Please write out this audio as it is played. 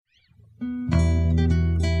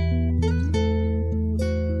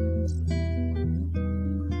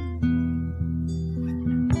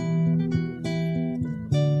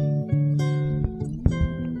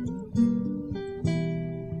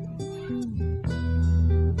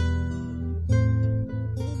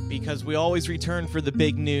Because we always return for the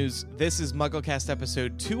big news, this is MuggleCast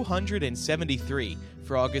episode 273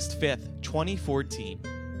 for August 5th, 2014.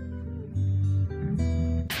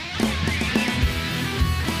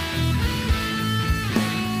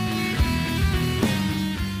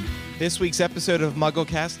 This week's episode of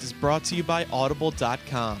MuggleCast is brought to you by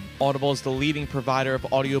Audible.com. Audible is the leading provider of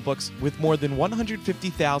audiobooks with more than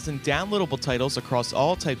 150,000 downloadable titles across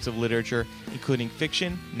all types of literature, including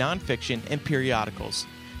fiction, nonfiction, and periodicals.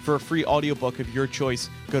 For a free audiobook of your choice,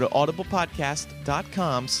 go to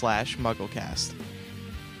audiblepodcast.com/MuggleCast.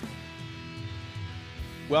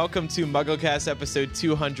 Welcome to MuggleCast episode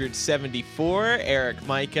 274. Eric,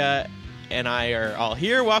 Micah, and I are all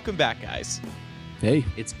here. Welcome back, guys. Hey.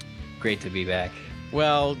 It's great to be back.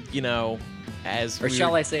 Well, you know,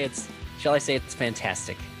 shall I say it's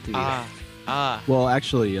fantastic to be back. Well,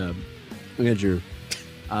 actually, Andrew,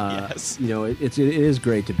 yes. You know, it is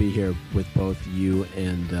great to be here with both you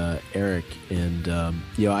and Eric. And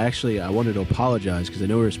you know, I wanted to apologize because I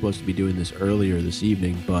know we were supposed to be doing this earlier this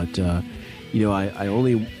evening, but you know, I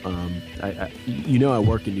only you know, I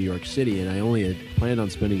work in New York City, and I only had planned on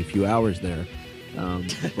spending a few hours there.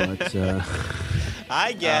 But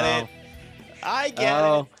I get it. I get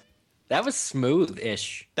it. That was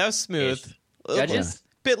smooth-ish. That was smooth. Judges?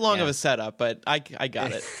 Bit long of a setup, but I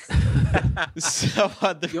got it. So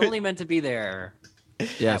you only meant to be there.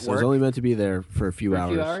 Yes, I was only meant to be there for a few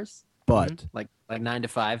hours. But like 9 to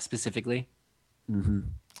 5 specifically. Mm-hmm.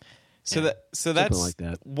 So that's like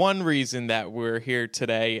that. One reason that we're here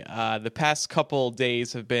today. The past couple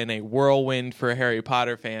days have been a whirlwind for Harry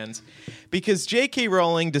Potter fans because J.K.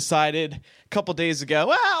 Rowling decided a couple days ago,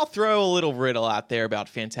 well, I'll throw a little riddle out there about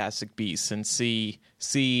Fantastic Beasts and see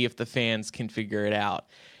if the fans can figure it out.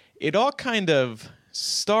 It all kind of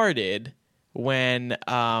started when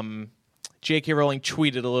J.K. Rowling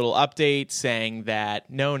tweeted a little update saying that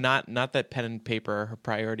no, not that pen and paper are her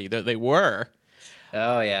priority. They were.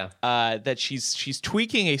 Oh, yeah. That she's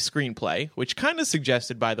tweaking a screenplay, which kind of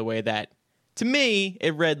suggested, by the way, that to me,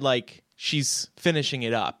 it read like she's finishing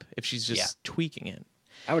it up if she's just tweaking it.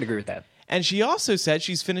 I would agree with that. And she also said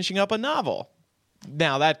she's finishing up a novel.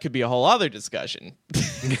 Now, that could be a whole other discussion.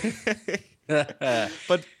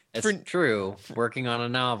 But it's true. Working on a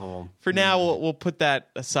novel. For now, we'll put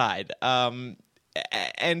that aside. And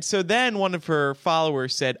so then one of her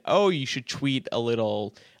followers said, oh, you should tweet a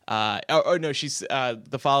little...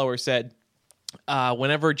 the follower said,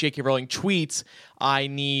 whenever J.K. Rowling tweets, I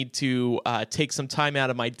need to take some time out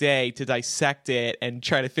of my day to dissect it and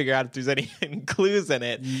try to figure out if there's any clues in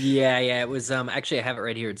it. Yeah. It was actually, I have it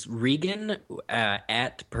right here. It's Regan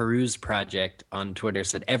at Peruse Project on Twitter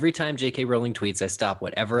said, every time J.K. Rowling tweets, I stop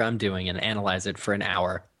whatever I'm doing and analyze it for an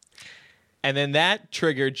hour. And then that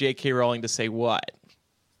triggered J.K. Rowling to say what?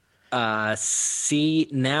 See,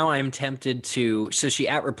 now I'm tempted to... So she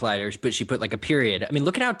at-replied her, but she put like a period. I mean,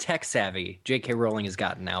 look at how tech-savvy J.K. Rowling has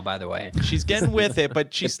gotten now, by the way. She's getting with it,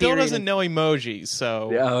 but she still doesn't know emojis, so...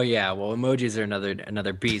 Oh, yeah. Well, emojis are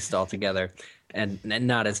another beast altogether, and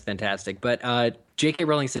not as fantastic. But J.K.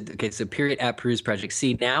 Rowling said, okay, so period at Peruse Project.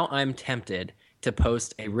 See, now I'm tempted to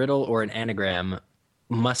post a riddle or an anagram.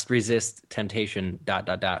 Must resist temptation, ...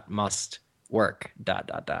 Must work, ...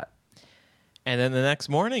 And then the next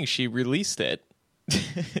morning, she released it.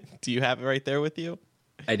 Do you have it right there with you?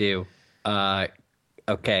 I do.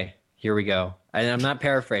 Okay, here we go. I'm not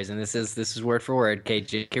paraphrasing. This is word for word. Okay,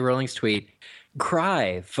 J.K. Rowling's tweet.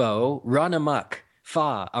 Cry, foe, run amok,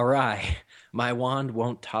 fa, awry. My wand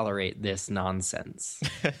won't tolerate this nonsense.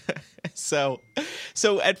 So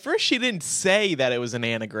at first she didn't say that it was an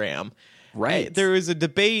anagram. Right. There was a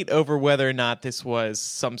debate over whether or not this was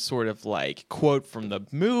some sort of like quote from the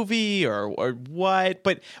movie or what,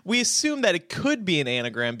 but we assume that it could be an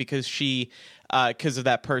anagram because because of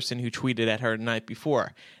that person who tweeted at her the night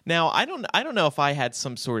before. Now, I don't know if I had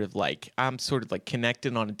some sort of like I'm sort of like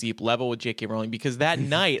connected on a deep level with J.K. Rowling because that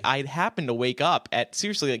night I happened to wake up at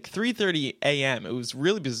seriously like 3:30 a.m. It was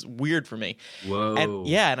really weird for me. Whoa.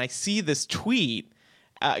 And I see this tweet.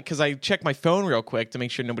 Because I check my phone real quick to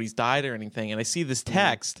make sure nobody's died or anything, and I see this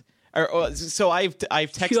text. So I've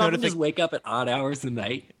text you notifications. Just wake up at odd hours of the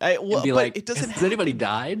night and be like, it doesn't. Has anybody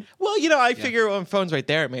died? Well, you know, I figure when phone's right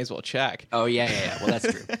there, I may as well check. Oh yeah. Well,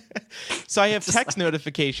 that's true. So I have text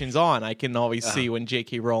notifications on. I can always see when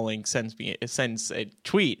J.K. Rowling sends a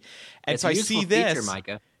tweet, and it's so I see this. Feature,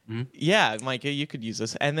 Micah. Mm-hmm. Yeah, Micah, you could use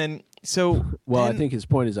this, and then I think his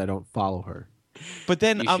point is I don't follow her. But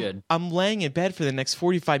then I'm laying in bed for the next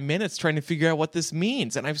 45 minutes trying to figure out what this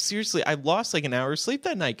means. And I lost like an hour of sleep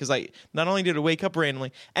that night because I not only did I wake up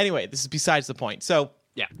randomly. Anyway, this is besides the point. So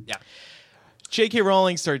yeah. J.K.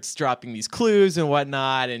 Rowling starts dropping these clues and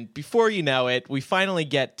whatnot, and before you know it, we finally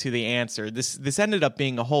get to the answer. This ended up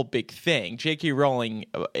being a whole big thing. J.K. Rowling,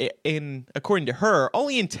 according to her,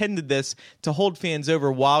 only intended this to hold fans over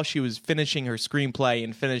while she was finishing her screenplay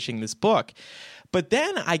and finishing this book. But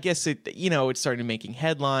then I guess it started making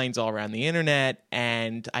headlines all around the internet,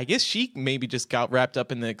 and I guess she maybe just got wrapped up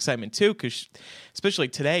in the excitement too, because especially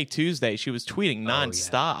today, Tuesday, she was tweeting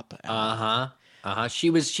nonstop. She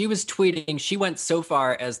was tweeting. She went so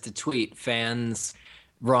far as to tweet fans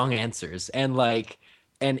wrong answers and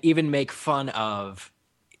even make fun of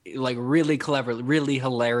really cleverly, really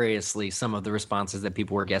hilariously some of the responses that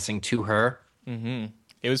people were guessing to her. Mm-hmm.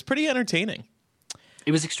 It was pretty entertaining.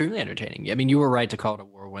 It was extremely entertaining. I mean, you were right to call it a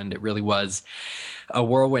whirlwind. It really was a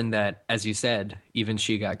whirlwind that, as you said, even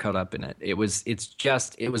she got caught up in it. It was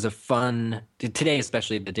a fun today,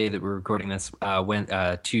 especially the day that we're recording this,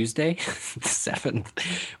 Tuesday, the 7th.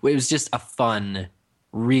 It was just a fun,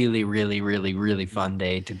 really, really, really, really fun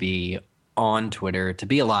day to be on Twitter, to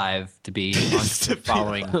be alive, to be on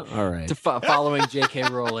Twitter, following J.K.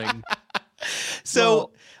 Rowling. So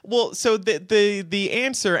the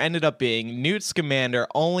answer ended up being Newt Scamander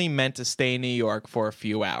only meant to stay in New York for a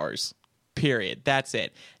few hours. Period. That's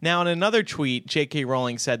it. Now, in another tweet, J.K.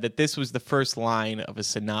 Rowling said that this was the first line of a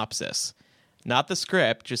synopsis. Not the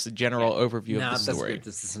script, just a general overview of the story. Not the script,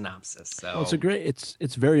 it's a synopsis. So well,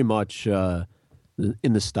 it's very much in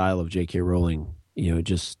the style of J.K. Rowling.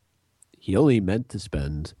 He only meant to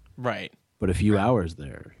spend but a few hours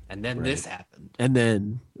there. And then this happened. And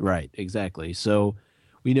then, right, exactly. So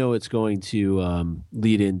we know it's going to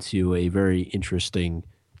lead into a very interesting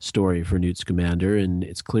story for Newt Scamander, and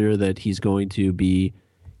it's clear that he's going to be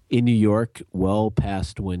in New York well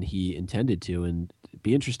past when he intended to. And it'd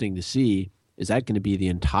be interesting to see, is that going to be the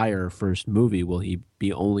entire first movie? Will he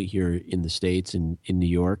be only here in the States and in New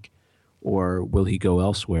York, or will he go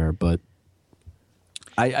elsewhere? But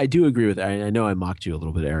I do agree with that. I know I mocked you a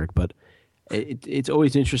little bit, Eric, but it's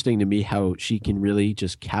always interesting to me how she can really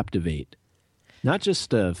just captivate not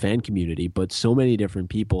just a fan community, but so many different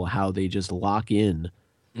people, how they just lock in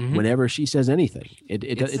whenever she says anything.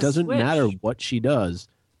 It doesn't matter what she does.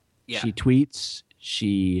 Yeah. She tweets,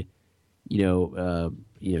 she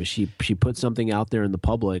puts something out there in the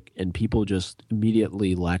public, and people just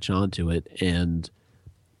immediately latch onto it, and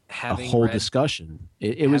a whole discussion.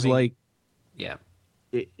 It was like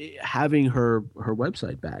having her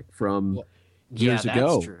website back from years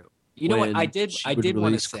ago. That's true. You know what? I did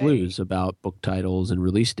want to say clues about book titles and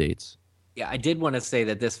release dates. Yeah, I did want to say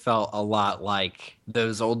that this felt a lot like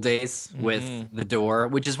those old days with The Door,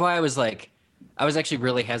 which is why I was actually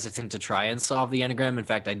really hesitant to try and solve the Enneagram. In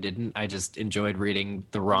fact, I didn't. I just enjoyed reading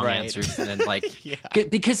the wrong answers, and then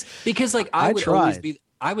because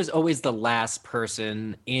I was always the last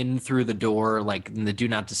person in through the door. Like the Do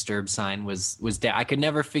Not Disturb sign was down. I could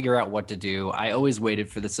never figure out what to do. I always waited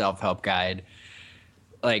for the self-help guide.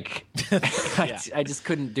 I just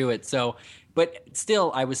couldn't do it. So, but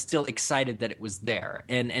still, I was still excited that it was there.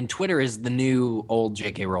 And Twitter is the new old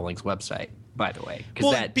J.K. Rowling's website, by the way.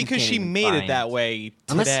 Because she made it that way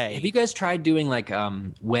today. Have you guys tried doing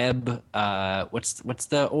web? What's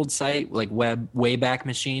the old site, like Wayback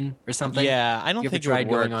Machine or something? Yeah, I don't think it would work.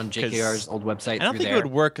 You ever tried going on JKR's old website? I don't think it would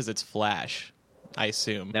work because it's Flash. I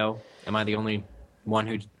assume. No, am I the only one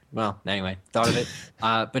who? Well, anyway, thought of it.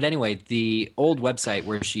 But anyway, the old website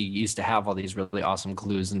where she used to have all these really awesome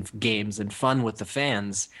clues and games and fun with the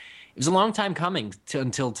fans, it was a long time coming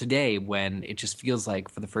until today, when it just feels like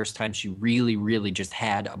for the first time she really, really just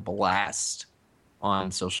had a blast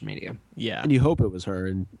on social media. Yeah. And you hope it was her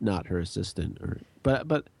and not her assistant.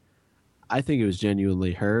 But I think it was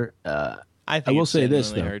genuinely her. I will say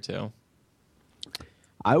this, though. Her too.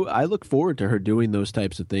 I look forward to her doing those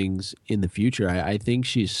types of things in the future. I think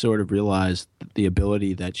she's sort of realized the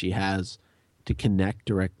ability that she has to connect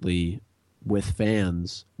directly with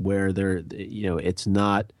fans, where it's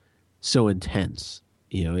not so intense.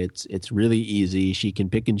 It's really easy. She can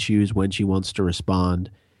pick and choose when she wants to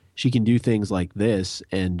respond. She can do things like this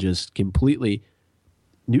and just completely.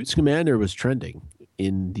 Newt Scamander was trending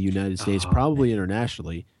in the United States, probably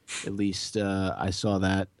internationally. At least I saw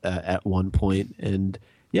that at one point. And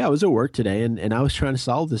yeah, I was at work today, and I was trying to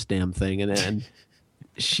solve this damn thing, and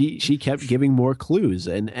she kept giving more clues,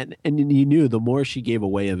 and you knew the more she gave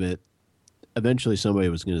away of it, eventually somebody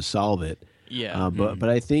was going to solve it. Yeah. But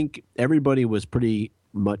I think everybody was pretty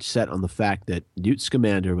much set on the fact that Newt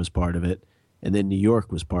Scamander was part of it, and then New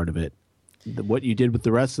York was part of it. What you did with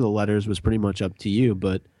the rest of the letters was pretty much up to you,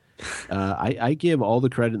 but I give all the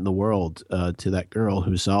credit in the world to that girl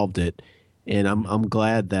who solved it. And I'm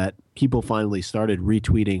glad that people finally started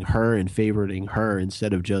retweeting her and favoriting her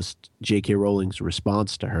instead of just J.K. Rowling's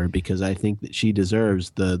response to her, because I think that she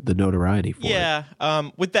deserves the notoriety for it. Yeah.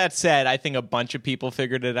 With that said, I think a bunch of people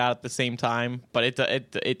figured it out at the same time, but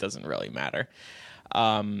it doesn't really matter.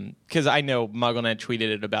 Because I know MuggleNet tweeted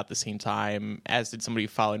it about the same time, as did somebody who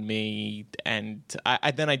followed me, and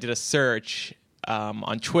then I did a search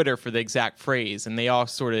on Twitter for the exact phrase, and they all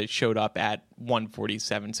sort of showed up at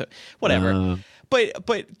 147. So whatever.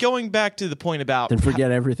 But going back to the point about then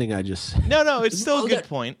forget everything I just said. No, it's still a good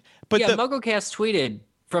point. But yeah, MuggleCast tweeted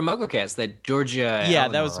from MuggleCast that Georgia. Yeah,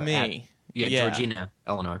 Eleanor that was me. Georgina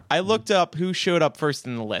Eleanor. I looked up who showed up first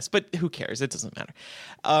in the list, but who cares? It doesn't matter.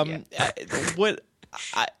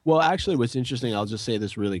 Well, actually, what's interesting, I'll just say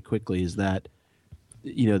this really quickly, is that,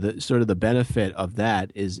 you know, the sort of the benefit of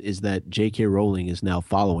that is that J.K. Rowling is now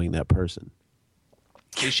following that person.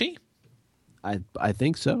 Is she? I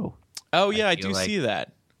think so. Oh yeah, I do see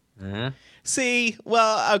that. See,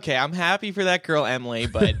 well, okay, I'm happy for that girl Emily,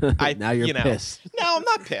 but now you're pissed. No, I'm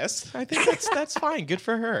not pissed. I think that's fine. Good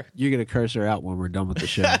for her. You're gonna curse her out when we're done with the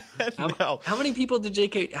show. No. How many people did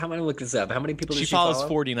JK? How many look this up? How many people did she follows? Follow?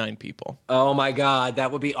 49 people. Oh my god,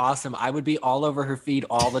 that would be awesome. I would be all over her feed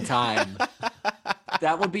all the time.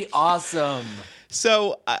 That would be awesome.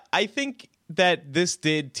 So I think that this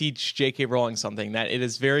did teach J.K. Rowling something, that it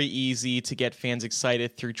is very easy to get fans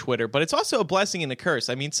excited through Twitter, but it's also a blessing and a curse.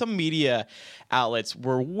 I mean, some media outlets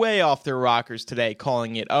were way off their rockers today,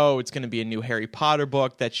 calling it, it's going to be a new Harry Potter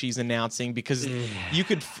book that she's announcing, because you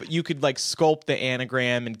could like sculpt the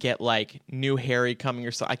anagram and get like new Harry coming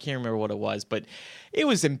or something. I can't remember what it was, but it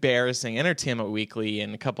was embarrassing. Entertainment Weekly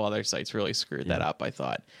and a couple other sites really screwed that up, I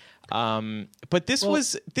thought. But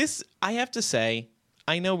this, I have to say,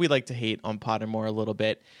 I know we like to hate on Pottermore a little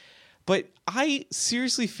bit, but I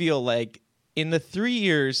seriously feel like in the 3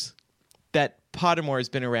 years that Pottermore has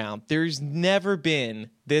been around, there's never been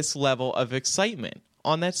this level of excitement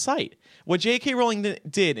on that site. What J.K. Rowling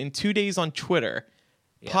did in 2 days on Twitter,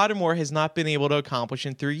 Pottermore has not been able to accomplish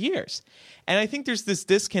in 3 years. And I think there's this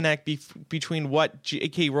disconnect between what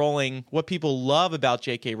J.K. Rowling, what people love about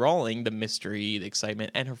J.K. Rowling, the mystery, the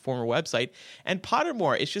excitement, and her former website, and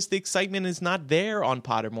Pottermore. It's just the excitement is not there on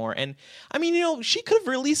Pottermore. And, I mean, she could have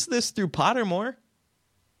released this through Pottermore.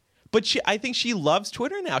 But I think she loves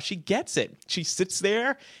Twitter now. She gets it. She sits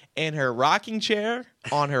there in her rocking chair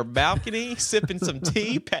on her balcony, sipping some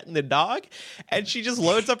tea, petting the dog, and she just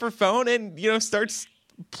loads up her phone and, starts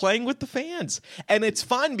playing with the fans. And it's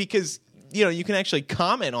fun because you can actually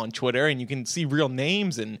comment on Twitter and you can see real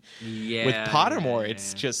names, and with Pottermore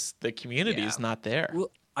it's just the community is not there.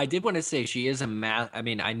 Well, I did want to say she is I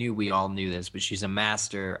mean, I knew we all knew this, but she's a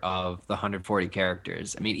master of the 140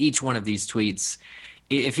 characters. I mean, each one of these tweets,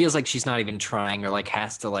 it feels like she's not even trying or like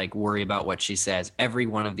has to like worry about what she says. Every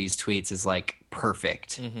one of these tweets is like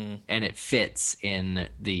perfect, and it fits in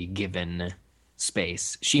the given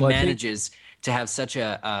space. She manages to have such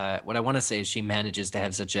a what I want to say is she manages to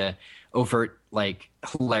have such a overt, like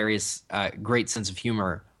hilarious, great sense of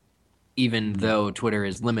humor, even though Twitter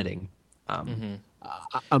is limiting.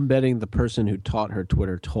 I'm betting the person who taught her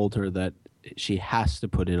Twitter told her that she has to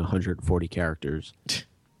put in 140 characters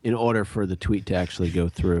in order for the tweet to actually go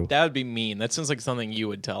through. That would be mean. That sounds like something you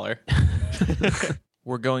would tell her.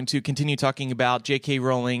 We're going to continue talking about J.K.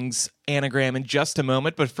 Rowling's anagram in just a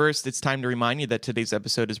moment, but first it's time to remind you that today's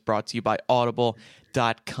episode is brought to you by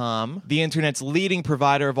Audible.com, the internet's leading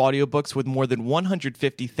provider of audiobooks with more than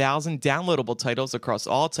 150,000 downloadable titles across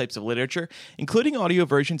all types of literature, including audio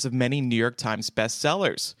versions of many New York Times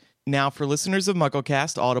bestsellers. Now, for listeners of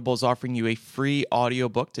MuggleCast, Audible is offering you a free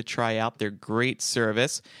audiobook to try out their great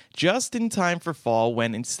service just in time for fall,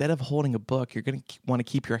 when instead of holding a book, you're going to want to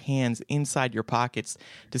keep your hands inside your pockets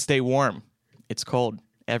to stay warm. It's cold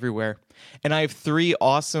everywhere. And I have 3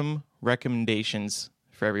 awesome recommendations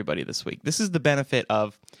for everybody this week. This is the benefit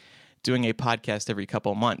of doing a podcast every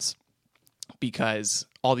couple of months, because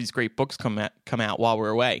all these great books come out while we're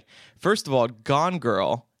away. First of all, Gone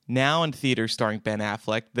Girl, now in theaters starring Ben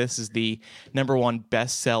Affleck. This is the #1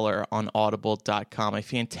 bestseller on Audible.com. A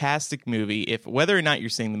fantastic movie. If whether or not you're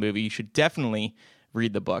seeing the movie, you should definitely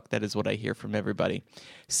read the book. That is what I hear from everybody.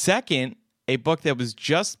 Second, a book that was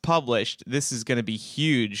just published. This is going to be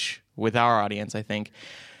huge with our audience, I think.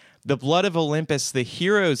 The Blood of Olympus, The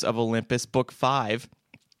Heroes of Olympus, Book 5.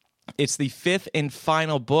 It's the 5th and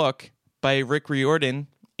final book by Rick Riordan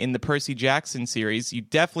in the Percy Jackson series. You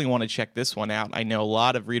definitely want to check this one out. I know a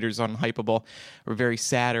lot of readers on Hypable were very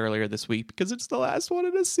sad earlier this week because it's the last one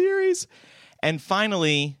in a series. And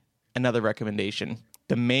finally, another recommendation,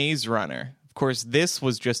 The Maze Runner, Of course, this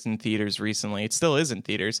was just in theaters recently. It still is in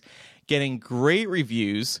theaters, getting great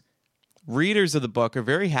reviews. Readers of the book are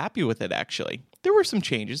very happy with it, actually. There were some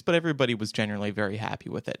changes, but everybody was generally very happy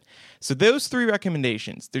with it. So those 3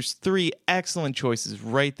 recommendations, there's 3 excellent choices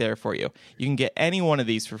right there for you. You can get any one of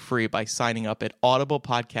these for free by signing up at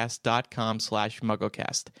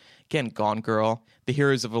audiblepodcast.com/MuggleCast. Again, Gone Girl, The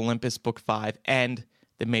Heroes of Olympus Book 5, and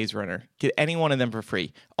The Maze Runner. Get any one of them for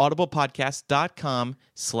free.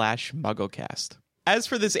 audiblepodcast.com/MuggleCast. As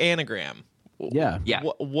for this anagram,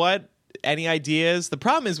 what any ideas? The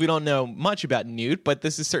problem is we don't know much about Newt, but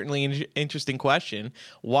this is certainly an interesting question.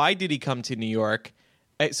 Why did he come to New York?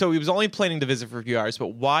 So he was only planning to visit for a few hours, but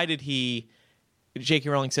why did he... J.K.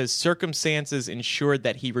 Rowling says circumstances ensured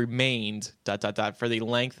that he remained ... for the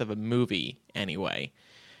length of a movie anyway.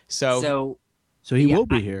 So he will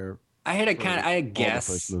be here. I had a guess.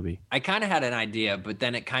 First movie. I kind of had an idea, but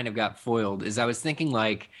then it kind of got foiled. Is I was thinking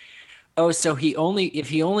like, oh, so if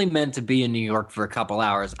he only meant to be in New York for a couple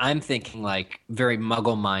hours, I'm thinking like very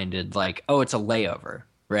Muggle-minded, like, oh, it's a layover,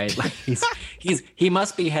 right? Like he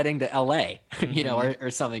must be heading to L.A.,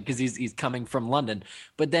 or something, because he's coming from London.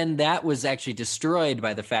 But then that was actually destroyed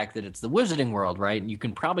by the fact that it's the Wizarding World, right? And you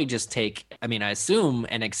can probably just take, I assume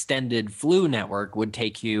an extended flu network would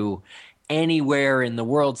take you anywhere in the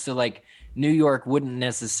world. So like New York wouldn't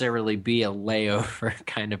necessarily be a layover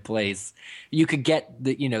kind of place. You could get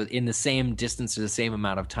in the same distance or the same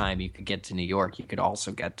amount of time you could get to New York, you could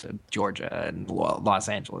also get to Georgia and Los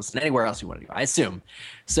Angeles and anywhere else you want to go, I assume.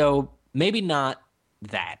 So maybe not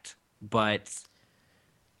that, but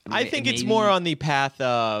I think it's more on the path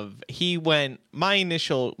of my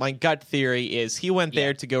gut theory is he went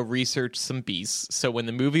there to go research some beasts. So when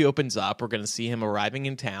the movie opens up, we're going to see him arriving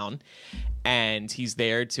in town, and he's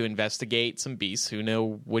there to investigate some beasts. Who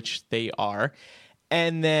know which they are.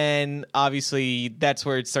 And then, obviously, that's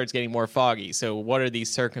where it starts getting more foggy. So what are these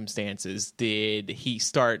circumstances? Did he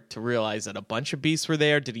start to realize that a bunch of beasts were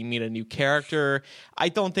there? Did he meet a new character? I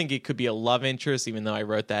don't think it could be a love interest, even though I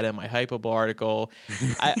wrote that in my Hypable article.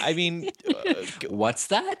 I mean... What's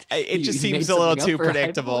that? It just seems a little too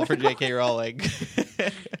predictable for J.K. Rowling.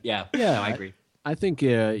 Yeah, I agree. I think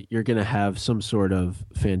you're going to have some sort of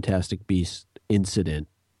Fantastic Beast incident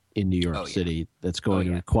in New York City that's going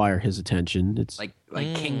to require his attention. It's like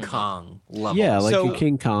King Kong level. Yeah, like a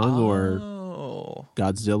King Kong or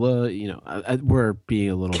Godzilla. We're being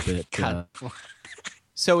a little bit.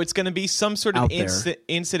 So it's going to be some sort of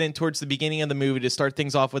incident towards the beginning of the movie to start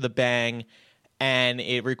things off with a bang, and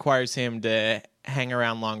it requires him to hang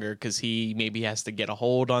around longer because he maybe has to get a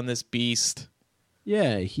hold on this beast.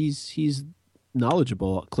 Yeah, he's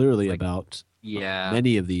knowledgeable clearly about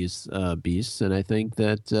many of these beasts, and I think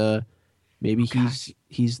that maybe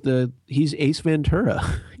he's Ace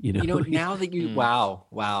Ventura. Now that you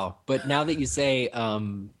wow, but now that you say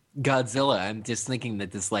Godzilla, I'm just thinking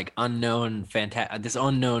that this like unknown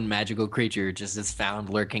magical creature just is found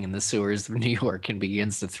lurking in the sewers of New York and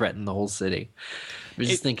begins to threaten the whole city. I was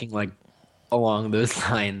just thinking like along those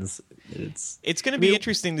lines. It's going to be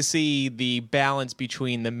interesting to see the balance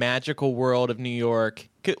between the magical world of New York.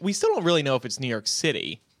 We still don't really know if it's New York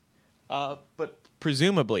City, but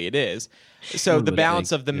presumably it is. So the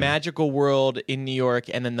balance of the magical world in New York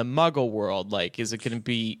and then the Muggle world, like, is it going to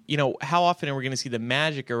be, how often are we going to see the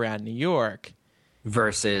magic around New York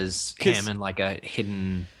versus him in like a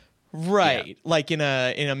hidden, like in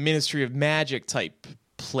a Ministry of Magic type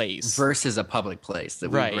place versus a public place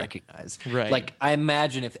that we recognize. Right. Like I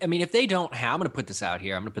imagine if they don't have, I'm going to put this out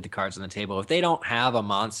here. I'm going to put the cards on the table. If they don't have a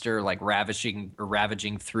monster like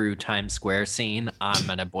ravaging through Times Square scene, I'm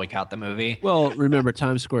going to boycott the movie. Well, remember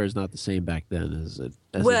Times Square is not the same back then as it is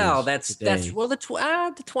today. Well, the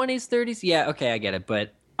 20s, 30s. Yeah. Okay. I get it.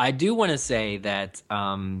 But I do want to say that,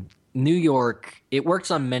 New York, it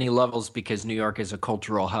works on many levels because New York is a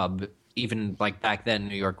cultural hub. Even like back then,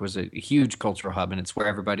 New York was a huge cultural hub, and it's where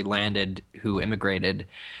everybody landed who immigrated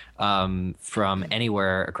from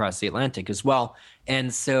anywhere across the Atlantic as well.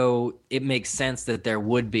 And so it makes sense that there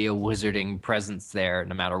would be a wizarding presence there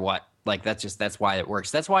no matter what. Like that's why it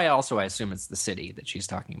works. That's why I assume it's the city that she's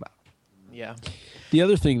talking about. Yeah. The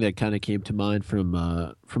other thing that kind of came to mind from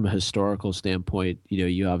a historical standpoint,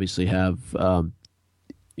 you obviously have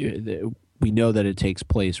we know that it takes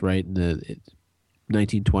place right in the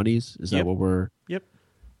 1920s. Is that what we're? Yep.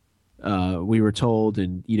 We were told,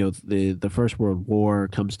 and the First World War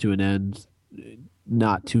comes to an end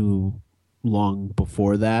not too long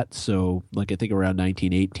before that. So, like I think around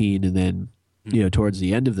 1918, and then towards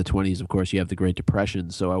the end of the 20s, of course, you have the Great Depression.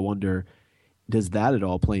 So I wonder, does that at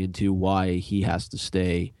all play into why he has to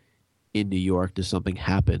stay in New York? Does something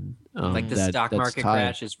happen? Like the stock market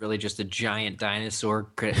crash is really just a giant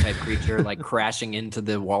dinosaur type creature, like crashing into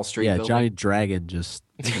the Wall Street building. Giant dragon just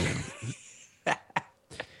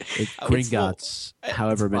it Gringotts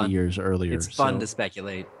however many years earlier. It's fun to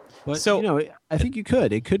speculate. But I think you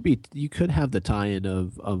could. It could be. You could have the tie-in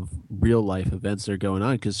of real life events that are going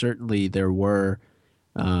on, because certainly there were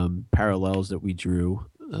parallels that we drew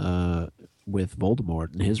with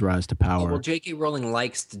Voldemort and his rise to power. Well, J.K. Rowling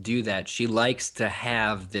likes to do that. She likes to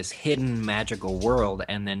have this hidden magical world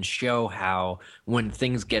and then show how when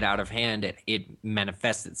things get out of hand, it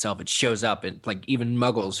manifests itself. It shows up. Like even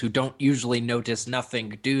Muggles who don't usually notice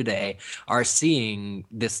nothing, do they, are seeing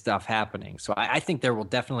this stuff happening. So I think there will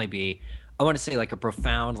definitely be, I want to say, like a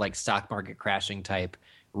profound like stock market crashing type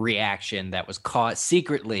reaction that was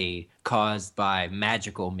secretly caused by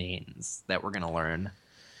magical means that we're going to learn.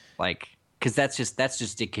 Like, because that's just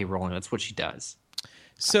J.K. Rowling. That's what she does.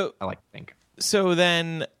 So I like to think. So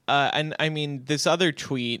then, and I mean, this other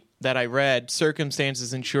tweet that I read,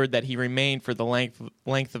 circumstances ensured that he remained for the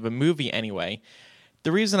length of a movie anyway.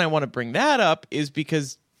 The reason I want to bring that up is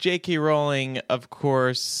because J.K. Rowling, of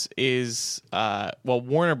course, is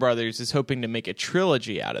Warner Brothers is hoping to make a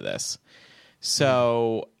trilogy out of this.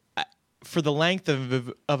 So for the length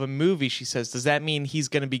of a movie, she says, does that mean he's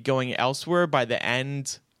going to be going elsewhere by the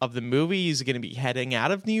end of the movie? He's going to be heading out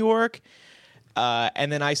of New York?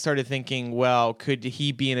 And then I started thinking, well, could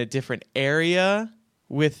he be in a different area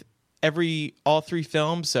with all three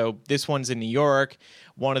films? So this one's in New York,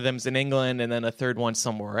 one of them's in England, and then a third one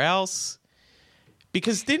somewhere else.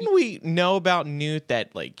 Because didn't we know about Newt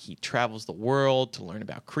that like he travels the world to learn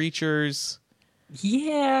about creatures?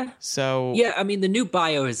 Yeah. So yeah, I mean, the Newt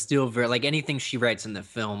bio is still very like anything she writes in the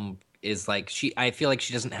film is like I feel like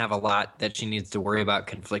she doesn't have a lot that she needs to worry about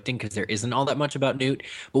conflicting because there isn't all that much about Newt.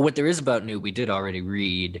 But what there is about Newt, we did already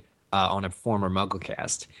read on a former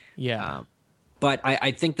MuggleCast. Yeah. But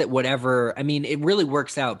I think that it really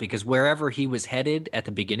works out because wherever he was headed at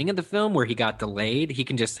the beginning of the film, where he got delayed, he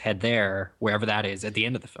can just head there, wherever that is, at the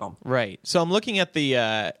end of the film. Right. So I'm looking at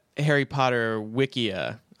the Harry Potter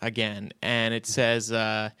Wikia again, and it says he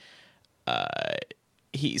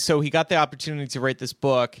got the opportunity to write this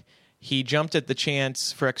book. He jumped at the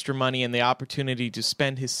chance for extra money and the opportunity to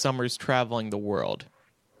spend his summers traveling the world.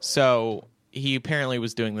 So he apparently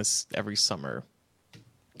was doing this every summer,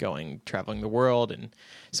 traveling the world, and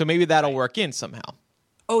so maybe that'll work in somehow.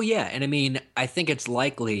 Oh yeah, and I mean, I think it's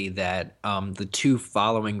likely that the two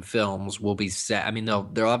following films will be set. I mean, they'll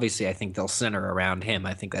obviously, I think they'll center around him.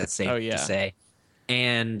 I think that's safe to say,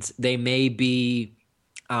 and they may be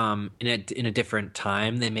in a different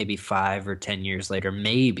time. They may be 5 or 10 years later,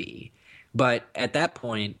 maybe. But at that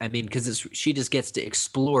point, I mean, because she just gets to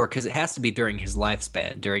explore, because it has to be during his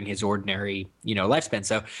lifespan, during his ordinary, lifespan.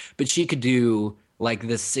 So, but she could do like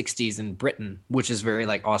the 60s in Britain, which is very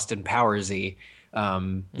like Austin Powers-y,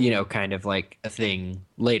 kind of like a thing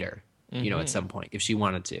later, at some point, if she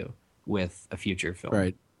wanted to, with a future film.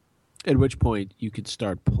 Right. At which point you could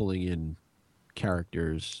start pulling in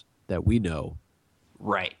characters that we know.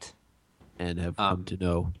 Right. And have come to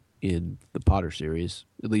know in the Potter series,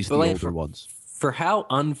 at least the older ones. For how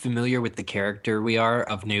unfamiliar with the character we are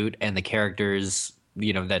of Newt and the characters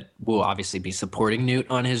that will obviously be supporting Newt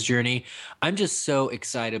on his journey, I'm just so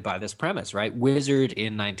excited by this premise, right? Wizard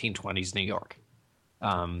in 1920s New York.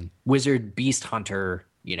 Wizard beast hunter,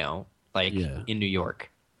 in New York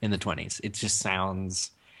in the 20s. It just sounds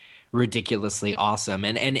ridiculously awesome.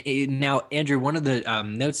 And now, Andrew, one of the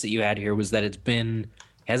notes that you had here was that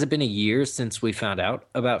has it been a year since we found out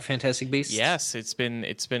about Fantastic Beasts? Yes, it's been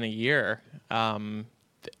a year.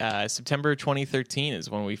 September 2013 is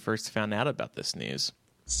when we first found out about this news.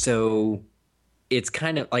 So it's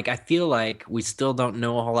kind of like, I feel like we still don't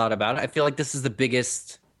know a whole lot about it. I feel like this is the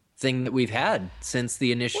biggest thing that we've had since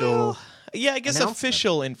the initial I guess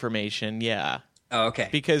official information, yeah. Oh, okay.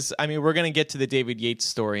 Because, I mean, we're going to get to the David Yates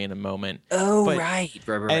story in a moment. Oh, right.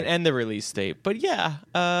 And the release date. But yeah,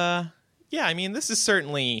 I mean, this is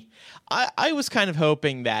certainly... I was kind of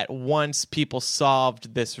hoping that once people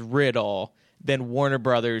solved this riddle, then Warner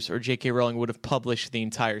Brothers or J.K. Rowling would have published the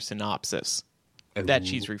entire synopsis that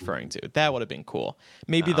she's referring to. That would have been cool.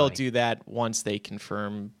 Maybe they'll do that once they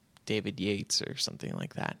confirm David Yates or something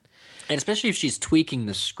like that. And especially if she's tweaking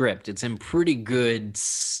the script, it's in pretty good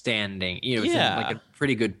standing. It's in like a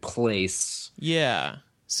pretty good place. Yeah.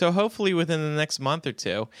 So hopefully within the next month or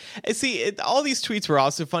two. See, all these tweets were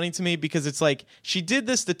also funny to me because it's like she did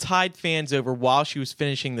this to tide fans over while she was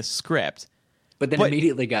finishing the script. But then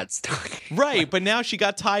immediately got stuck. Right, but now she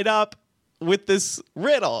got tied up with this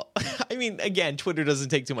riddle. I mean, again, Twitter doesn't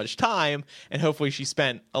take too much time, and hopefully she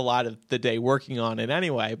spent a lot of the day working on it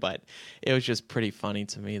anyway, but it was just pretty funny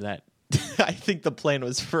to me that I think the plan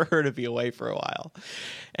was for her to be away for a while,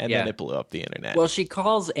 and then it blew up the internet. Well, she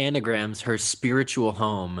calls anagrams her spiritual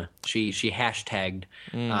home. She hashtagged,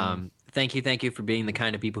 thank you for being the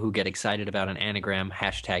kind of people who get excited about an anagram,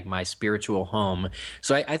 hashtag my spiritual home.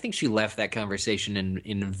 So I think she left that conversation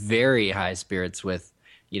in very high spirits with,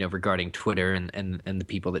 regarding Twitter and the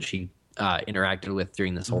people that she interacted with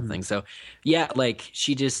during this whole thing. So yeah, like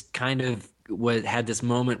she just kind of had this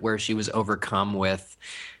moment where she was overcome with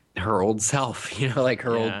her old self, like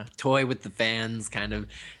her old toy with the fans, kind of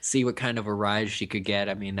see what kind of a rise she could get.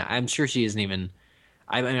 I mean, I'm sure she isn't even,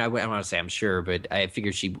 I want to say I'm sure, but I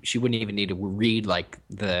figured she wouldn't even need to read like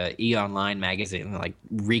the E! Online magazine, like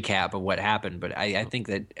recap of what happened. But I think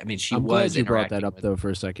that, I'm glad you brought that up though for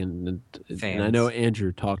a second. And I know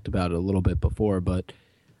Andrew talked about it a little bit before, but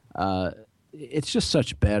it's just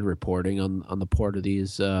such bad reporting on the part of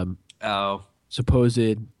these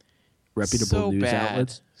supposed reputable news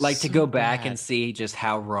outlets. Like to go back and see just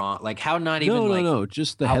how wrong, like how not even no,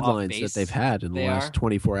 just the headlines that they've had in the last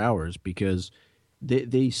 24 hours, because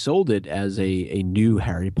they sold it as a new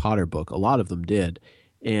Harry Potter book. A lot of them did.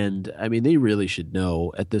 And I mean, they really should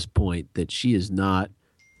know at this point that she is not,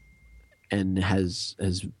 and has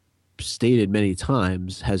stated many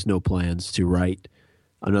times, has no plans to write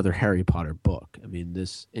another Harry Potter book. I mean,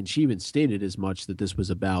 and she even stated as much, that this was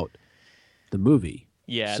about the movie.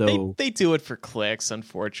 Yeah, so, they do it for clicks,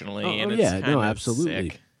 unfortunately. And it's kind of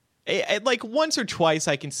absolutely. Sick. Like once or twice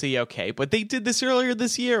I can see okay, but they did this earlier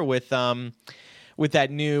this year with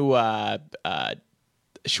that new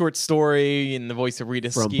short story in the voice of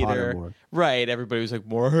Rita From Skeeter. Pottermore. Right, everybody was like,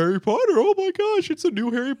 more Harry Potter, oh my gosh, it's a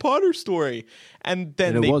new Harry Potter story. And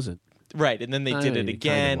then it wasn't. Right, and then they did it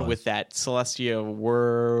again with that Celestia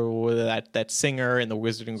that singer in the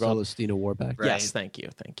Wizard and Girl. Celestina Warbeck. Right. Yes, thank you.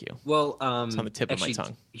 Well, it's on the tip of my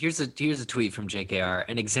tongue. Here's a tweet from JKR,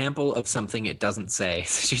 an example of something it doesn't say.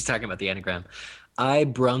 She's talking about the anagram. I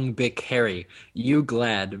brung Bick Harry. You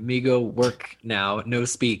glad? Me go work now. No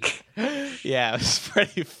speak. Yeah, it was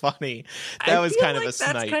pretty funny. That was kind of a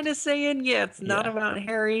snipe. That's kind of saying, it's not about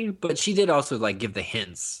Harry, but she did also like give the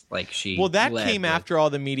hints. Like that came after all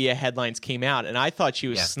the media headlines came out, and I thought she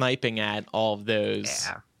was sniping at all of those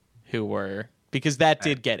who were, because that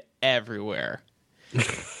did get everywhere.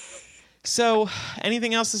 So,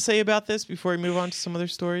 anything else to say about this before we move on to some other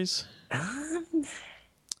stories?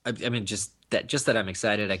 I mean, just that I'm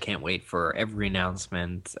excited. I can't wait for every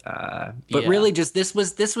announcement. But really, just this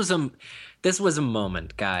was a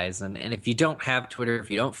moment, guys. And if you don't have Twitter,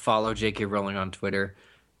 if you don't follow J.K. Rowling on Twitter,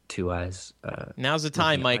 Two Eyes. Now's the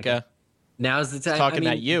time, Micah. Now's the time. Talking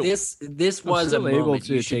at you. This was a moment. Able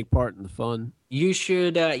to take part in the fun. You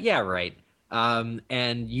should. Right.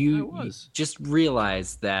 And you just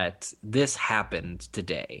realize that this happened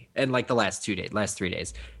today, and like the last 3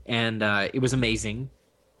 days, and it was amazing.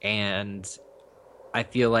 And I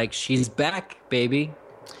feel like she's back, baby.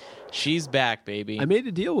 She's back, baby. I made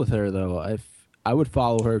a deal with her, though. I would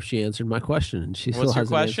follow her if she answered my question, and she still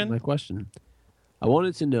hasn't answered my question. I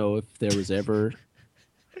wanted to know if there was ever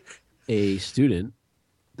a student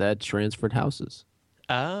that transferred houses.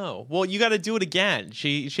 Oh, well, you got to do it again.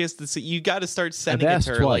 She has to see. You got to start sending it to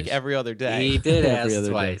her twice. like every other day. He did ask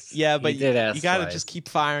twice. Yeah, but you got to just keep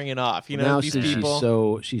firing it off. Now, these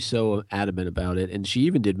people. She's so adamant about it, and she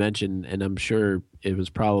even did mention, and I'm sure it was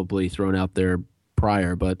probably thrown out there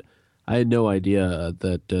prior, but I had no idea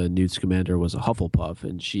that Newt Scamander was a Hufflepuff,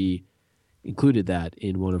 and she included that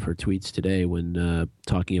in one of her tweets today when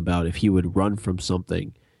talking about if he would run from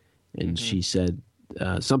something, and she said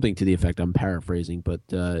something to the effect, I'm paraphrasing, but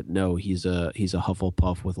no, he's a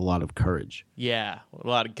Hufflepuff with a lot of courage. Yeah, a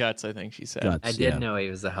lot of guts, I think she said. I did know he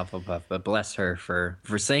was a Hufflepuff, but bless her for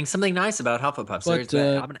saying something nice about Hufflepuff. So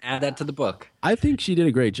I'm going to add that to the book. I think she did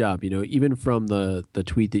a great job, even from the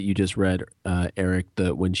tweet that you just read, Eric,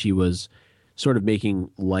 when she was sort of making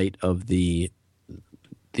light of the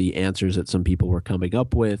answers that some people were coming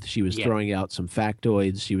up with. She was throwing out some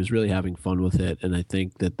factoids. She was really having fun with it, and I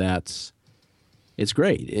think that's... It's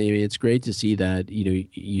great. I mean, it's great to see that,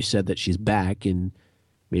 you said that she's back, and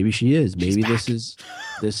maybe she is. Maybe this is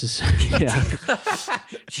yeah.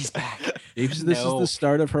 She's back. Maybe this is the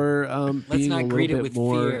start of her being a little bit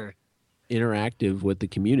more fear. Interactive with the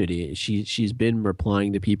community. She's been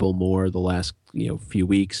replying to people more the last few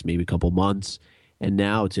weeks, maybe a couple months, and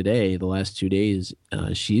now today, the last 2 days,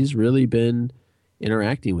 she's really been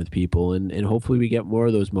interacting with people, and hopefully we get more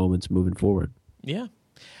of those moments moving forward. Yeah.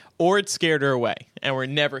 or it scared her away, and we're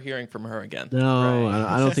never hearing from her again. No,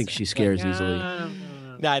 I don't think she scares easily.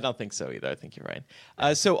 No, I don't think so either. I think you're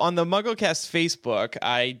right. So on the MuggleCast Facebook,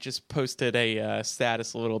 I just posted a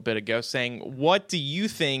status a little bit ago saying, what do you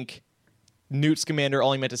think Newt Scamander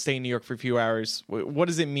only meant to stay in New York for a few hours? What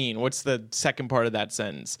does it mean? What's the second part of that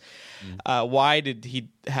sentence? Why does he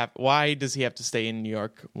have to stay in New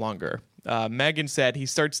York longer? Megan said he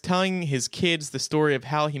starts telling his kids the story of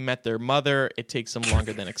how he met their mother. It takes him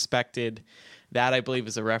longer than expected. That, I believe,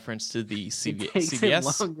 is a reference to the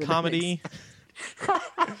CBS comedy.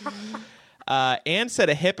 Anne said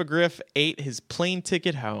a hippogriff ate his plane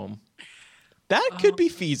ticket home. That could be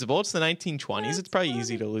feasible. It's the 1920s. It's probably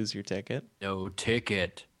easy to lose your ticket. No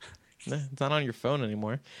ticket. It's not on your phone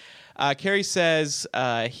anymore. Carrie says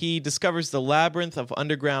he discovers the labyrinth of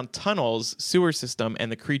underground tunnels, sewer system, and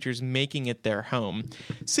the creatures making it their home.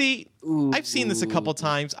 See, I've seen this a couple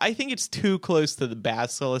times. I think it's too close to the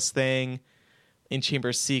basilisk thing in Chamber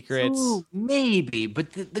of Secrets. Ooh, maybe,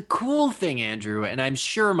 but the cool thing, Andrew, and I'm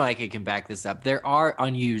sure Micah can back this up, there are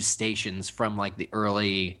unused stations from like the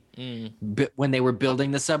early when they were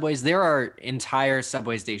building the subways. There are entire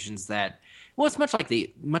subway stations that, well, it's much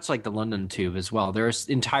like the London Tube as well. There are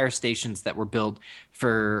entire stations that were built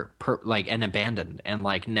for like and abandoned and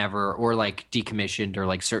like never, or like decommissioned, or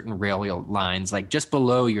like certain rail lines like just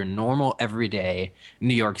below your normal everyday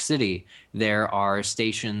New York City. There are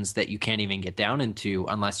stations that you can't even get down into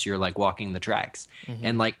unless you're like walking the tracks.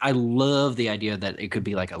 And like I love the idea that it could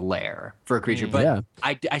be like a lair for a creature, but Yeah.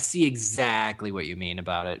 I see exactly what you mean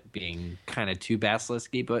about it being kind of too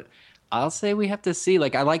basilisky, but I'll say we have to see.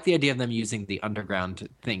 Like, I like the idea of them using the underground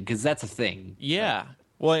thing, because that's a thing. Yeah.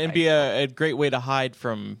 Well, it'd be a great way to hide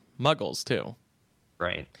from Muggles, too.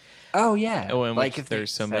 Right. Oh, yeah. Oh, and like if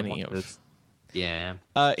there's so many of... Yeah.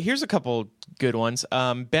 Here's a couple good ones.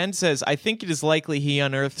 Ben says, I think it is likely he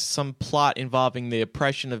unearthed some plot involving the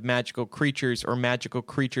oppression of magical creatures, or magical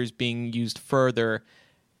creatures being used further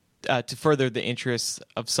to further the interests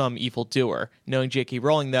of some evildoer. Knowing J.K.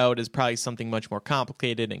 Rowling, though, it is probably something much more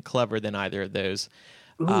complicated and clever than either of those.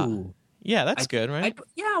 Ooh. Yeah, that's good, right?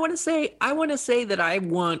 I want to say that I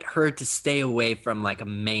want her to stay away from like a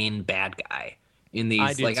main bad guy in these.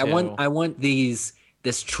 I do like too. I want this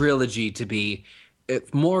trilogy to be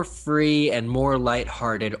more free and more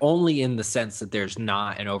lighthearted, only in the sense that there's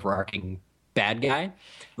not an overarching bad guy.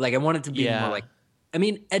 Like I want it to be more like, I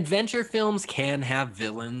mean, adventure films can have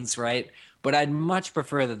villains, right? But I'd much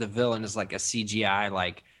prefer that the villain is like a CGI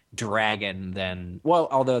like dragon than, well,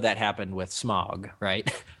 although that happened with Smog, right?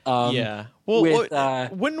 Yeah. Well,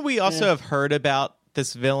 wouldn't we also have heard about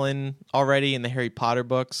this villain already in the Harry Potter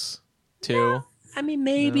books too? Yeah, I mean,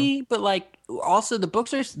 maybe, but like also the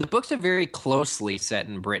books are very closely set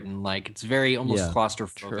in Britain. Like it's very almost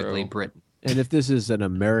claustrophobically Britain. And if this is an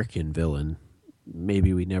American villain,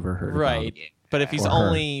 maybe we never heard about it. But if he's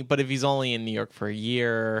only in New York for a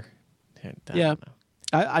year, I don't know.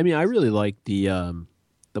 I mean, I really like the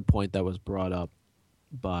point that was brought up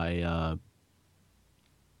by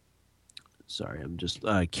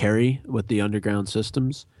Carrie with the underground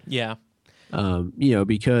systems. Yeah.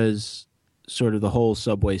 Because sort of the whole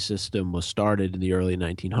subway system was started in the early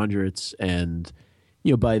 1900s, and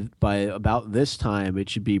by about this time it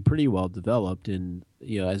should be pretty well developed. And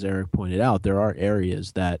as Eric pointed out, there are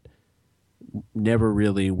areas that never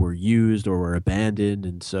really were used or were abandoned,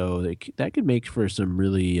 and so that could make for some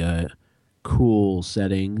really cool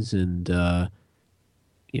settings and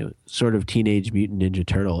sort of Teenage Mutant Ninja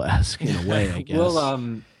Turtle-esque in a way, I guess.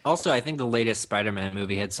 Well, also I think the latest Spider-Man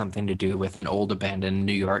movie had something to do with an old abandoned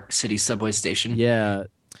New York City subway station. Yeah,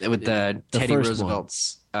 with the Teddy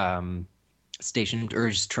Roosevelt's station or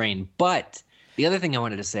his train. But the other thing I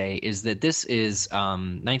wanted to say is that this is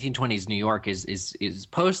 1920s New York is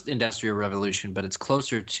post-industrial revolution, but it's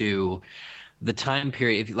closer to the time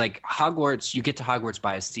period. If you like Hogwarts, you get to Hogwarts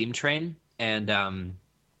by a steam train, and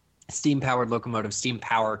steam-powered locomotive. Steam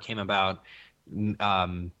power came about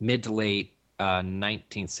mid to late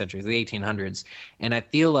 19th century, the 1800s, and I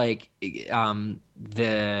feel like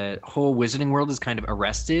the whole Wizarding World is kind of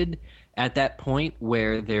arrested at that point,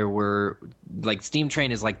 where there were like steam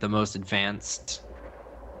train is like the most advanced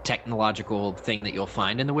technological thing that you'll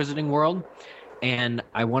find in the Wizarding World, and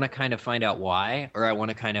I want to kind of find out why, or I want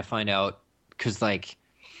to kind of find out because like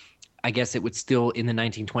I guess it would still in the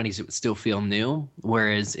 1920s it would still feel new,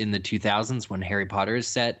 whereas in the 2000s when Harry Potter is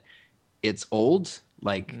set, it's old.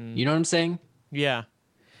 Like you know what I'm saying? Yeah.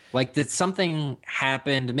 Like that something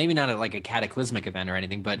happened, maybe not like a cataclysmic event or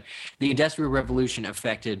anything, but the Industrial Revolution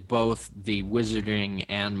affected both the Wizarding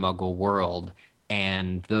and Muggle world,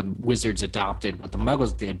 and the Wizards adopted what the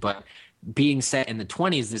Muggles did, but being set in the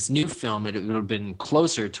 20s, this new film, it would have been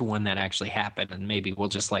closer to when that actually happened. And maybe we'll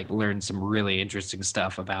just like learn some really interesting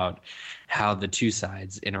stuff about how the two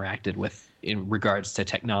sides interacted in regards to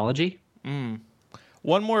technology.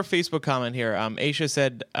 One more Facebook comment here. Aisha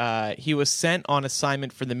said he was sent on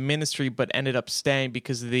assignment for the ministry but ended up staying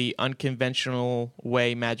because of the unconventional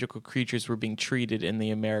way magical creatures were being treated in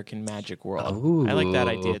the American magic world. Ooh. I like that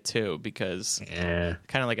idea too, because Yeah.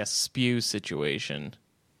 kind of like a spew situation.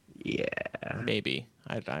 Yeah. Maybe.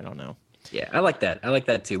 I don't know. Yeah, I like that. I like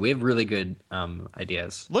that too. We have really good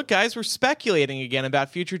ideas. Look, guys, we're speculating again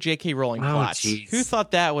about future J.K. Rowling plots. Geez. Who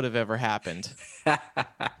thought that would have ever happened?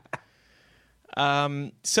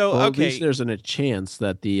 Well, okay. at least there's a chance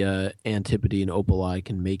that the Antipode and Opal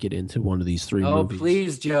can make it into one of these three Oh, movies.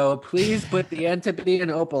 please, Joe. Please put the Antipode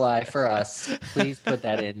and Opal for us. Please put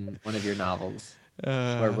that in one of your novels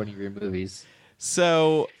or one of your movies.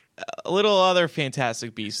 So, a little other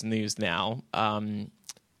Fantastic Beasts news now.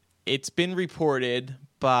 It's been reported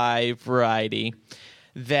by Variety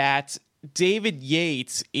that David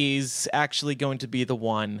Yates is actually going to be the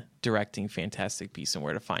one directing Fantastic Beasts and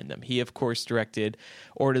Where to Find Them. He, of course, directed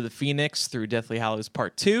Order of the Phoenix through Deathly Hallows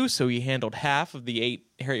Part 2, so he handled half of the 8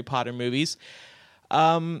 Harry Potter movies.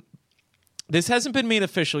 This hasn't been made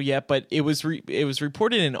official yet, but it was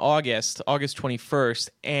reported in August 21st,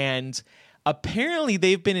 and apparently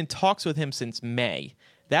they've been in talks with him since May.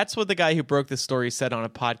 That's what the guy who broke this story said on a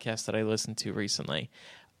podcast that I listened to recently.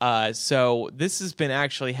 So this has been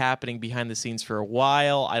actually happening behind the scenes for a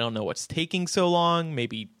while. I don't know what's taking so long.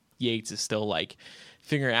 Maybe Yates is still like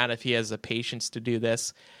figuring out if he has the patience to do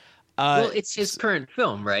this. Well, it's his current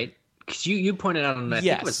film, right? Because you pointed out on, I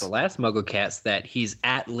think it was the last MuggleCast, that he's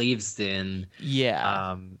at Leavesden,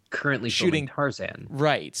 currently shooting Tarzan.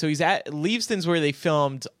 Right. So he's at Leavesden's where they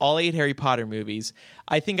filmed all 8 Harry Potter movies.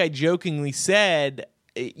 I think I jokingly said,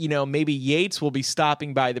 maybe Yates will be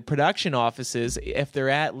stopping by the production offices if they're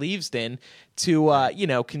at Leavesden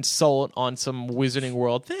to, consult on some Wizarding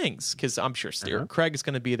World things, because I'm sure Stuart Craig is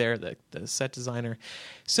going to be there, the set designer.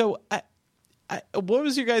 So what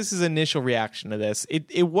was your guys' initial reaction to this?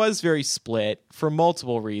 It was very split for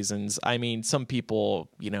multiple reasons. I mean, some people,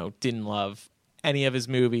 didn't love any of his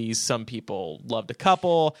movies. Some people loved a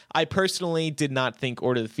couple. I personally did not think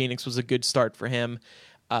Order of the Phoenix was a good start for him.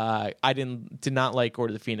 I did not like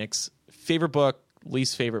Order of the Phoenix. Favorite book,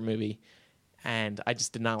 least favorite movie, and I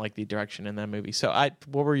just did not like the direction in that movie. So,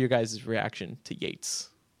 what were your guys' reaction to Yates,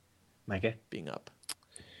 Micah, being up?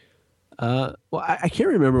 Well, I can't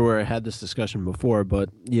remember where I had this discussion before, but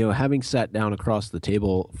having sat down across the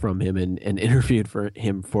table from him and interviewed for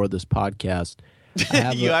him for this podcast,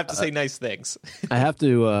 you have to say nice things. I have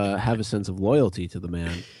to have a sense of loyalty to the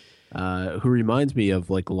man. Who reminds me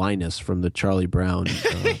of like Linus from the Charlie Brown.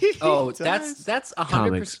 That's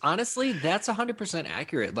 100%. Honestly, that's 100%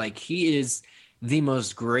 accurate. Like, he is the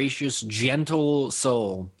most gracious, gentle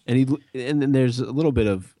soul, and there's a little bit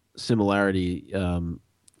of similarity,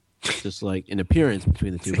 just like in appearance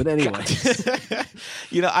between the two. But anyway,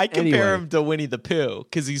 I compare him to Winnie the Pooh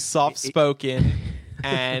because he's soft spoken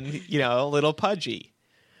and a little pudgy.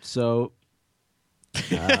 So,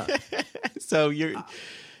 so you're.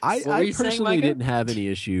 I personally didn't have any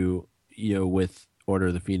issue, with Order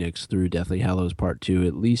of the Phoenix through Deathly Hallows Part 2,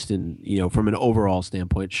 at least in, from an overall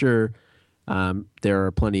standpoint. Sure, there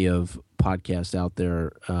are plenty of podcasts out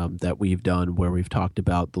there that we've done where we've talked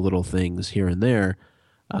about the little things here and there,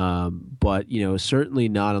 but, certainly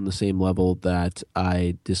not on the same level that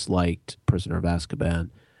I disliked Prisoner of Azkaban,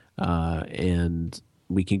 and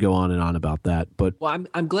we can go on and on about that. But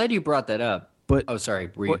I'm glad you brought that up. But sorry.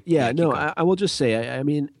 I will just say, I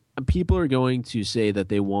mean, people are going to say that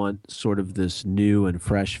they want sort of this new and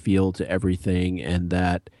fresh feel to everything, and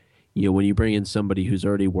that when you bring in somebody who's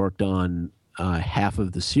already worked on half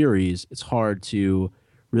of the series, it's hard to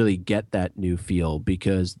really get that new feel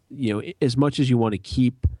because as much as you want to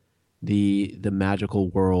keep the magical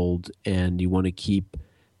world and you want to keep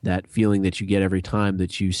that feeling that you get every time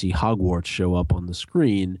that you see Hogwarts show up on the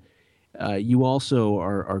screen, you also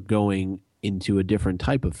are going into a different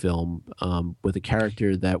type of film with a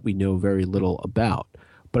character that we know very little about.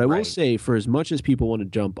 But I will say, for as much as people want to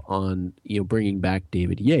jump on, bringing back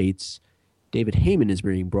David Yates, David Heyman is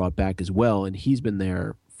being brought back as well, and he's been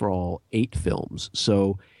there for all 8 films.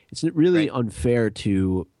 So it's really unfair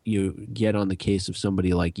to get on the case of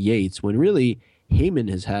somebody like Yates when really Heyman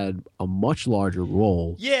has had a much larger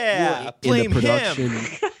role. Yeah, in blame the production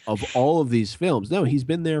him of all of these films. No, he's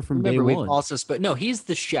been there from day one. We've also he's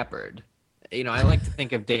the shepherd. I like to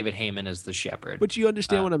think of David Heyman as the shepherd. But you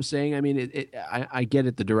understand what I'm saying? I mean, I get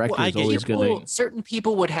it. The director Well, I is get always your going point. to. Certain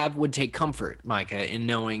people would take comfort, Micah, in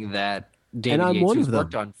knowing that David I'm Yates, one who's of them.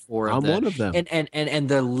 worked on four of I'm one of them. and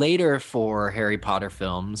the later four Harry Potter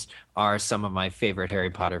films are some of my favorite Harry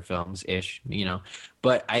Potter films ish,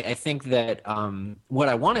 But I think that what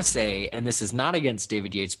I want to say, and this is not against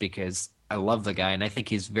David Yates because I love the guy and I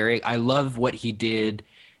think I love what he did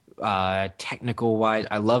technical wise.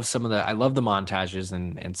 I love the montages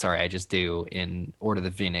and sorry, I just do in Order of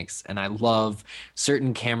the Phoenix, and I love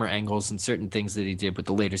certain camera angles and certain things that he did with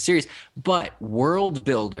the later series, but world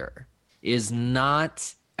builder is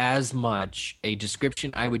not as much a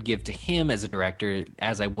description I would give to him as a director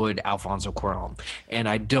as I would Alfonso Cuarón. And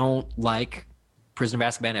I don't like Prisoner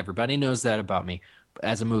of Azkaban. Everybody knows that about me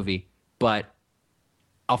as a movie, but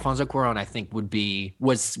Alfonso Cuarón I think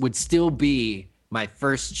would still be my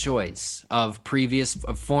first choice of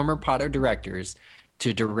former Potter directors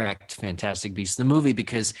to direct Fantastic Beasts the movie,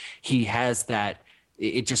 because he has that,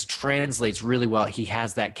 it just translates really well. He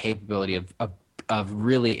has that capability of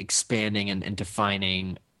really expanding and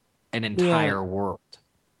defining an entire world.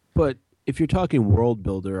 But if you're talking world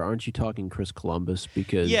builder, aren't you talking Chris Columbus?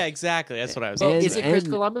 Because Yeah, exactly. That's what I was Well, saying. is it Chris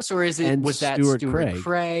Columbus or was that Stuart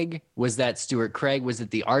Craig? Was that Stuart Craig? Was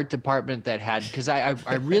it the art department that had? Because I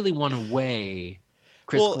really want to weigh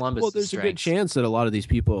Chris Columbus. Well, there's a good chance that a lot of these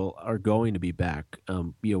people are going to be back.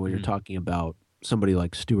 When you're talking about somebody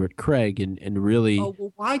like Stuart Craig and really. Oh,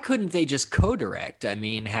 well, why couldn't they just co-direct? I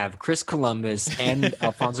mean, have Chris Columbus and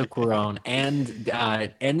Alfonso Cuarón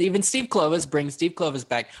and even Steve Kloves. Bring Steve Kloves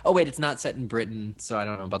back. Oh wait, it's not set in Britain, so I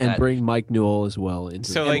don't know about that. And bring Mike Newell as well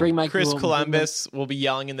into. So like Chris Columbus will be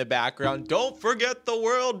yelling in the background, "Don't forget the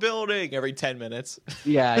world building," every 10 minutes.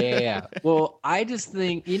 Yeah. Well, I just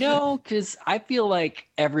think because I feel like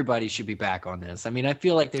everybody should be back on this. I mean, I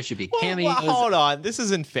feel like there should be cameos. Well, hold on, this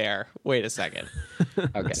isn't fair. Wait a second.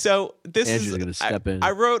 Okay. So this Andrew's is gonna step in.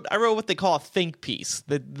 I wrote what they call a think piece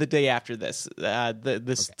the day after this.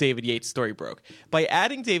 David Yates story broke. By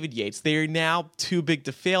adding David Yates, they are now too big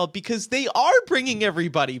to fail because they are bringing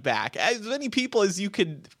everybody back. As many people as you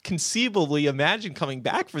could conceivably imagine coming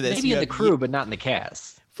back for this. Maybe in the crew, but not in the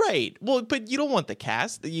cast. Right. Well, but you don't want the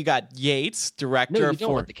cast. You got Yates, director. No, you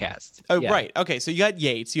don't want the cast. Oh, yeah. Right. Okay, so you got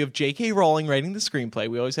Yates. You have J.K. Rowling writing the screenplay.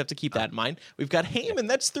 We always have to keep that in mind. We've got Heyman.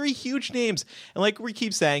 That's 3 huge names. And like we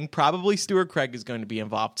keep saying, probably Stuart Craig is going to be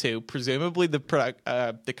involved too. Presumably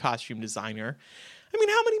the costume designer. I mean,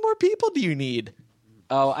 how many more people do you need?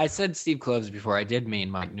 Oh, I said Steve Kloves before. I did mean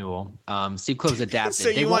Mike Newell. Steve Kloves adapted. So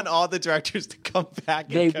you want all the directors to come back?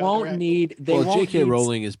 They won't need. J.K.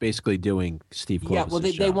 Rowling is basically doing Steve Kloves. Yeah, well,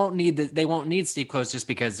 they won't need they won't need Steve Kloves just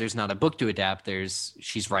because there's not a book to adapt.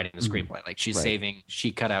 She's writing the screenplay. Like she's saving.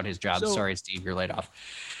 She cut out his job. Sorry, Steve, you're laid off.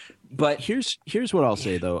 But here's what I'll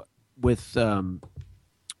say though with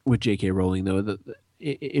J.K. Rowling though,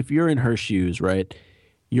 if you're in her shoes, right?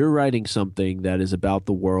 You're writing something that is about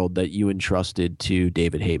the world that you entrusted to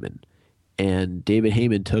David Heyman. And David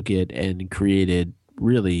Heyman took it and created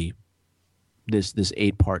really this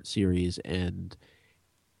 8-part series, and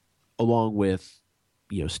along with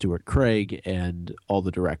Stuart Craig and all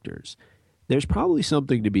the directors. There's probably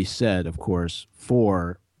something to be said, of course,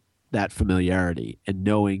 for that familiarity and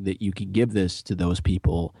knowing that you can give this to those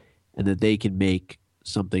people and that they can make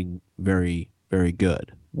something very, very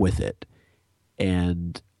good with it.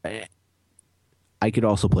 And I could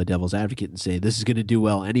also play devil's advocate and say this is going to do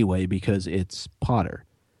well anyway because it's Potter.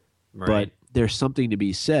 Right. But there's something to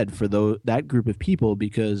be said for that group of people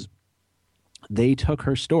because they took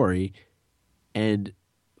her story and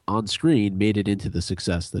on screen made it into the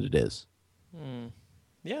success that it is.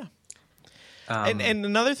 Yeah. And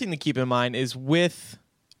another thing to keep in mind is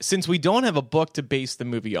since we don't have a book to base the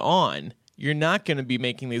movie on, you're not going to be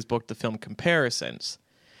making these book to film comparisons.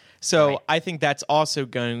 So right. I think that's also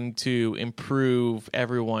going to improve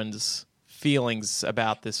everyone's feelings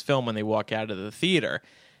about this film when they walk out of the theater.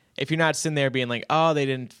 If you're not sitting there being like, oh, they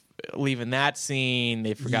didn't leave in that scene,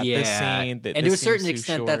 they forgot this scene. And to a certain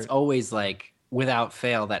extent, that's always like, without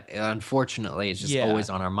fail, that unfortunately is just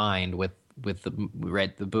always on our mind with the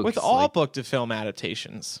books. With all book to film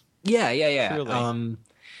adaptations. Yeah. Truly.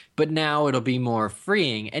 But now it'll be more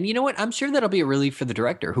freeing. And you know what? I'm sure that'll be a relief for the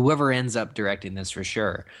director, whoever ends up directing this for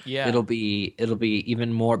sure. Yeah. It'll be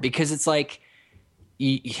even more because it's like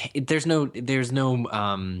there's no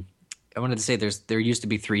I wanted to say there used to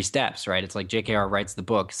be 3 steps, right? It's like JKR writes the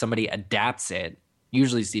book, somebody adapts it,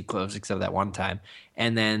 usually Steve Kloves except that one time,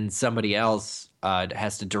 and then somebody else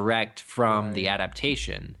has to direct from the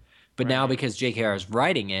adaptation. But now Right. because JKR is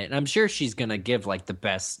writing it, and I'm sure she's gonna give like the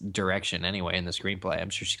best direction anyway in the screenplay. I'm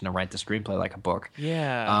sure she's gonna write the screenplay like a book.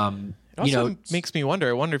 Yeah. It You also know, makes me wonder.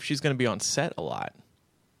 I wonder if she's going to be on set a lot.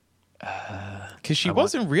 Because she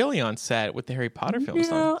wasn't really on set with the Harry Potter films.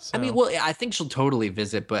 yeah, So. I mean, well, I think she'll totally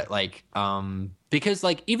visit, but like, because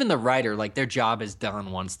like even the writer, like their job is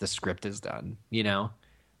done once the script is done. You know,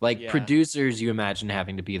 like Yeah. producers, you imagine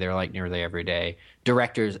having to be there like nearly every day.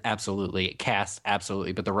 Directors, absolutely. Cast,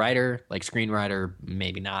 absolutely. But the writer, like screenwriter,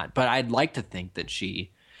 maybe not. But I'd like to think that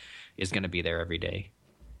she is going to be there every day.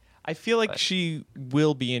 I feel like she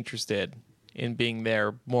will be interested in being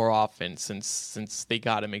there more often since they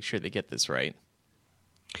got to make sure they get this right.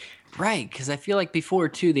 Right, because I feel like before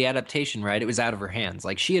too, the adaptation, right, it was out of her hands.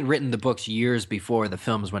 Like she had written the books years before the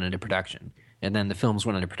films went into production, and then the films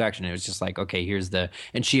went into production. It was just like, okay,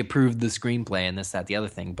 and she approved the screenplay and this, that, the other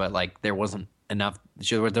thing. But like there wasn't enough.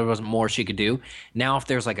 There wasn't more she could do. Now, if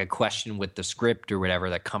there's like a question with the script or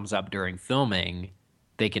whatever that comes up during filming,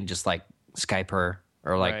 they can just like Skype her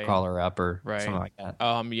or like Right. call her up or Right. something like that.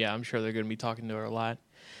 Yeah, I'm sure they're going to be talking to her a lot.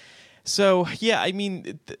 So, yeah, I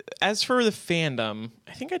mean, as for the fandom,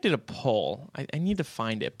 I think I did a poll. I need to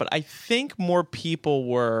find it. But I think more people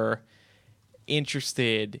were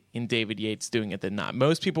interested in David Yates doing it than not.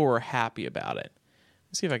 Most people were happy about it.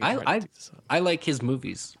 Let's see if I can try to dig this up. I like his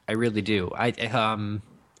movies. I really do. Yeah.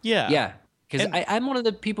 Yeah, because And- I'm one of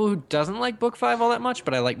the people who doesn't like Book 5 all that much,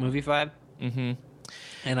 but I like Movie 5. Mm-hmm.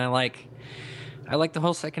 And I like the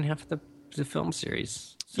whole second half of the film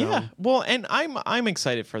series. So. Yeah. Well, and I'm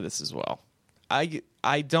excited for this as well.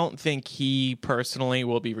 I don't think he personally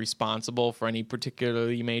will be responsible for any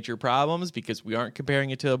particularly major problems because we aren't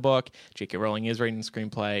comparing it to a book. J.K. Rowling is writing the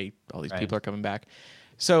screenplay. All these people are coming back.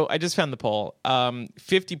 So I just found the poll.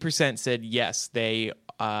 50% said yes, they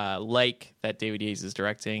like that David Yates is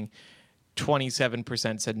directing.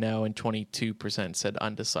 27% said no, and 22% said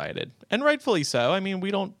undecided. And rightfully so. I mean, we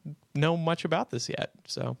don't know much about this yet,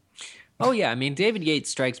 so... Oh yeah, I mean David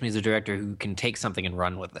Yates strikes me as a director who can take something and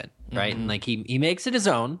run with it, right? And like he makes it his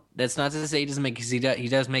own. That's not to say he doesn't make, because he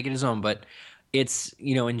does make it his own, but it's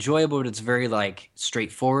enjoyable. But it's very like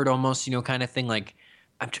straightforward, almost kind of thing. Like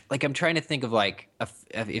I'm trying to think of like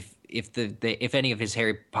if any of his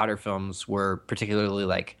Harry Potter films were particularly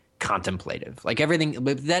like contemplative, like everything,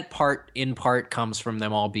 but that in part comes from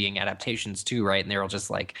them all being adaptations too, right? And they're all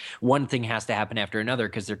just like one thing has to happen after another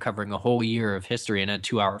because they're covering a whole year of history in a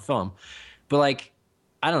 2-hour film. But like,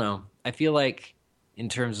 I don't know, I feel like in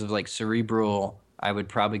terms of like cerebral, I would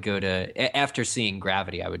probably go to, after seeing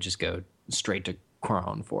Gravity, I would just go straight to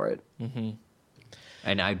Cuarón for it.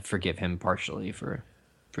 And I'd forgive him partially for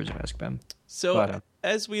Prisoner of Azkaban. So,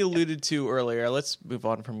 as we alluded to earlier, let's move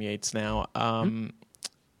on from Yates now.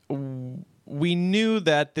 We knew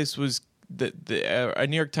that this was a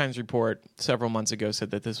New York Times report several months ago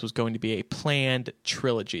said that this was going to be a planned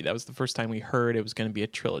trilogy. That was the first time we heard it was going to be a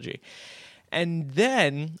trilogy. And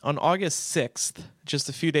then on August 6th, just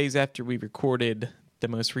a few days after we recorded the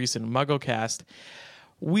most recent MuggleCast,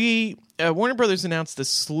 Warner Brothers announced a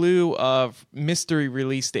slew of mystery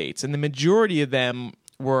release dates, and the majority of them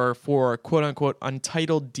were for quote-unquote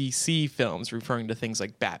untitled DC films, referring to things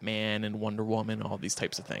like Batman and Wonder Woman, all these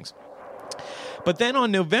types of things. But then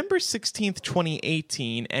on November 16th,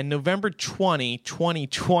 2018, and November 20,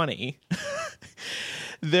 2020,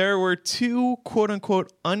 there were two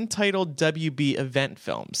quote-unquote untitled WB event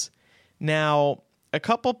films. Now, a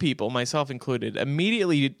couple people, myself included,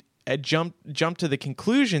 immediately jumped to the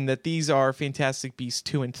conclusion that these are Fantastic Beasts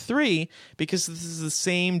 2 and 3 because this is the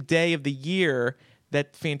same day of the year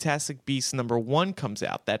that Fantastic Beasts number 1 comes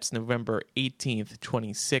out. That's November 18th,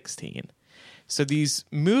 2016. So these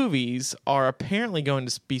movies are apparently going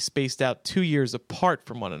to be spaced out 2 years apart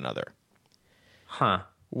from one another. Huh.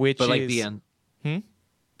 Which but like is...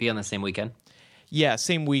 be on the same weekend? Yeah,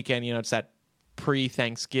 same weekend. It's that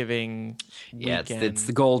pre-Thanksgiving Yeah, weekend. it's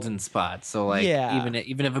the golden spot. So like Yeah.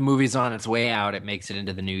 even if a movie's on its way out, it makes it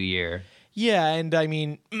into the new year. Yeah, and I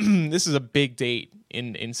mean, this is a big date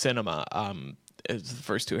in cinema. The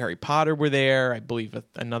first two Harry Potter were there. I believe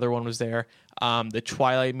another one was there. The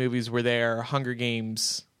Twilight movies were there. Hunger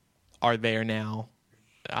Games are there now.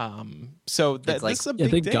 So this is a big I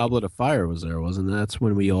think date. Goblet of Fire was there, wasn't it? That's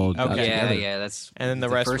when we all got Yeah, together. yeah, that's And then the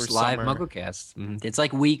rest first were live summer. MuggleCast. It's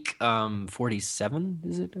like week 47,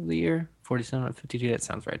 is it, of the year? 47 or 52? That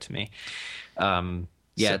sounds right to me.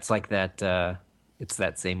 It's like that. It's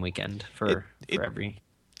that same weekend for every.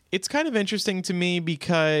 It's kind of interesting to me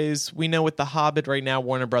because we know with The Hobbit right now,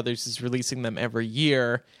 Warner Brothers is releasing them every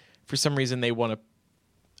year. For some reason, they want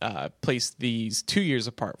to place these 2 years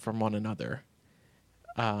apart from one another.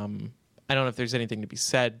 I don't know if there's anything to be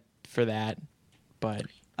said for that. But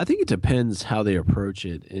I think it depends how they approach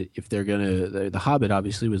it. If they're gonna, the Hobbit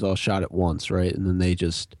obviously was all shot at once, right? And then they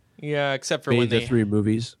just except for made when the they 3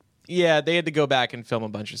 movies. Yeah, they had to go back and film a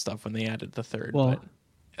bunch of stuff when they added the third. Well,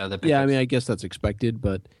 I mean, I guess that's expected,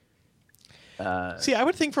 but see, I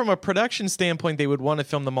would think from a production standpoint, they would want to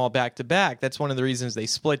film them all back to back. That's one of the reasons they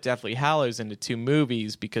split Deathly Hallows into 2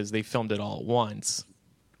 movies, because they filmed it all at once.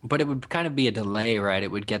 But it would kind of be a delay, right? It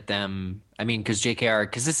would get them. I mean, because JKR,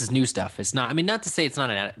 because this is new stuff. It's not. I mean, not to say it's not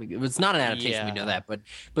an adaptation. We know that, but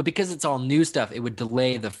because it's all new stuff, it would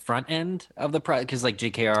delay the front end of the project. Because like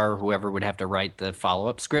JKR or whoever would have to write the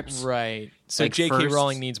follow-up scripts, right? So like J.K.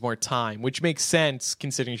 Rowling needs more time, which makes sense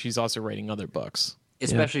considering she's also writing other books.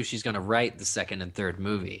 Especially if she's going to write the second and third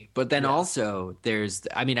movie. But then also there's.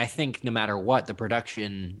 I mean, I think no matter what, the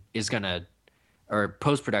production is going to, or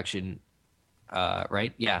post-production.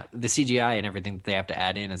 Right? Yeah, the CGI and everything that they have to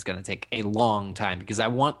add in is going to take a long time, because I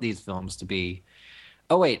want these films to be.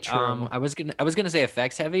 Oh wait, I was gonna say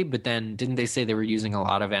effects heavy, but then didn't they say they were using a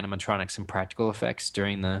lot of animatronics and practical effects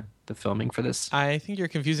during the filming for this? I think you're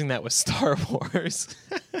confusing that with Star Wars.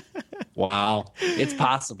 Wow, it's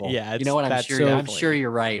possible. Yeah, you know what? I'm sure you're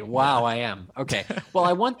right. Wow, I am. Okay. Well,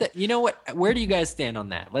 I want that. You know what? Where do you guys stand on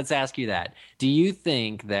that? Let's ask you that. Do you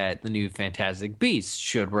think that the new Fantastic Beasts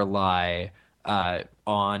should rely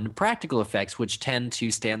on practical effects, which tend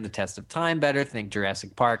to stand the test of time better, think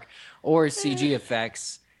Jurassic Park, or CG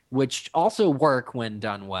effects, which also work when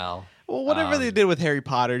done well? Well, whatever they did with Harry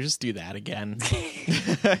Potter, just do that again.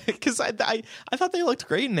 Because I thought they looked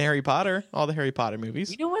great in Harry Potter, all the Harry Potter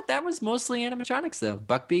movies. You know what? That was mostly animatronics, though.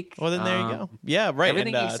 Buckbeak. Well, then there you go. Yeah, right.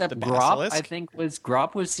 Everything and, except the Grop, basilisk. I think, was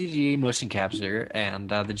CG motion capture, and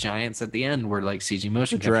the giants at the end were like CG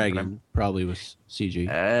motion the capture. dragon probably was CG.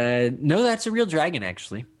 No, that's a real dragon,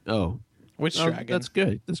 actually. Oh, Which dragon? That's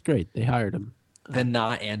good. That's great. They hired him. The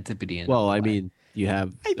not Antipodean. Well, I mean, you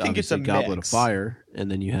have I think it's a Goblet mix. of Fire, and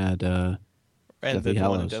then you had and Deathly the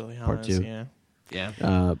one in Hallows, Deathly Part Hallows, 2. yeah.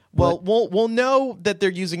 yeah. Well, we'll know that they're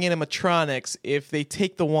using animatronics if they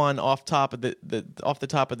take the one off top of the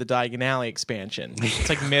top of the Diagon Alley expansion. It's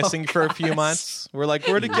like missing for a few months. We're like,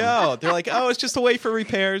 where'd it go? They're like, oh, it's just away for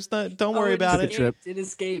repairs. Don't worry about it. Trip. It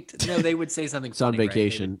escaped. No, they would say something. It's on funny, right?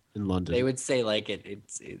 vacation in London. They would say like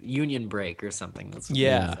it's union break or something. That's what they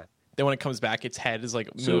Yeah. would say. Then when it comes back, its head is like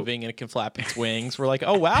moving and it can flap its wings. We're like,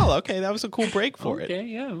 oh wow, okay, that was a cool break for it. Okay,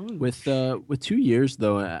 yeah. With 2 years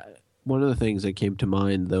though, one of the things that came to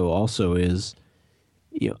mind though also is,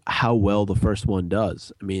 how well the first one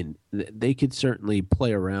does. I mean, they could certainly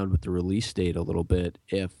play around with the release date a little bit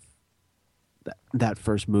if that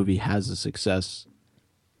first movie has a success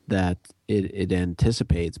that it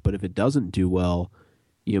anticipates. But if it doesn't do well,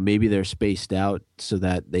 maybe they're spaced out so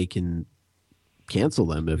that they can cancel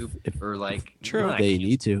them if or like they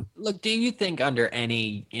need to. Look, do you think do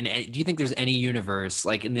you think there's any universe,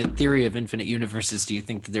 like in the theory of infinite universes, do you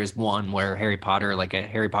think that there's one where Harry Potter, like a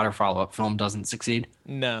Harry Potter follow-up film, doesn't succeed?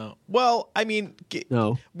 No. Well, I mean,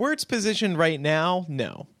 No. where it's positioned right now,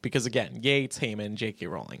 no, because again, Yates, Heyman, J.K.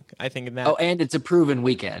 Rowling. I think in that. Oh, and it's a proven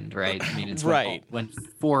weekend, right? I mean, it's Right. when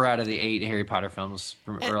 4 out of the 8 Harry Potter films,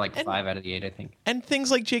 or like 5 out of the 8, I think. And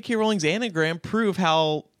things like J.K. Rowling's Anagram prove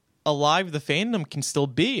how alive the fandom can still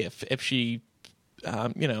be if she,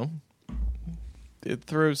 it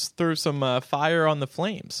throws some fire on the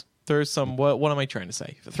flames. Throws some what am I trying to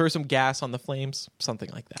say? Throw some gas on the flames,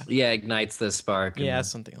 something like that. Yeah, ignites the spark. Yeah,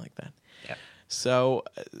 something like that. Yeah. So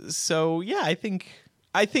yeah, I think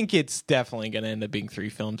it's definitely going to end up being 3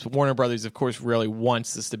 films. Warner Brothers, of course, really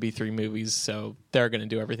wants this to be 3 movies, so they're going to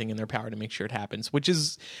do everything in their power to make sure it happens. Which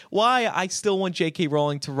is why I still want J.K.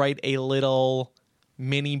 Rowling to write a little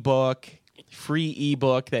mini book, free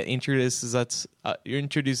ebook that introduces us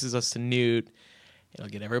to Newt. It'll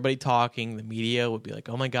get everybody talking. The media will be like,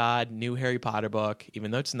 "Oh my God, new Harry Potter book," even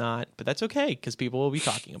though it's not. But that's okay because people will be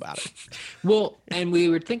talking about it. Well, and we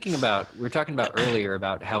were talking about earlier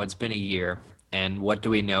about how it's been a year and what do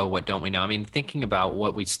we know, what don't we know. I mean, thinking about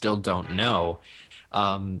what we still don't know,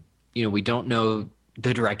 we don't know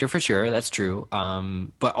the director for sure, that's true,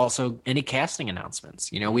 but also any casting announcements.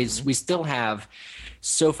 We still have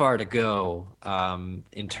so far to go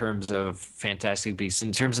in terms of Fantastic Beasts,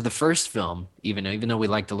 in terms of the first film, even though we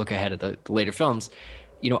like to look ahead at the later films.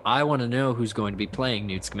 I want to know who's going to be playing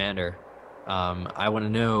Newt Scamander. I want to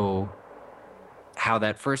know how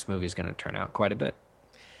that first movie is going to turn out quite a bit.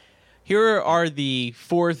 Here are the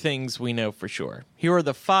 4 things we know for sure. Here are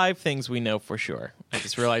the 5 things we know for sure. I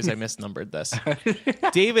just realized I misnumbered this.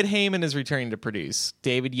 David Heyman is returning to produce.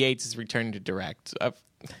 David Yates is returning to direct.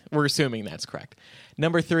 we're assuming that's correct.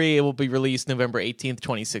 Number 3, it will be released November 18th,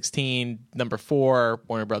 2016. Number 4,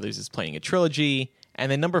 Warner Brothers is planning a trilogy.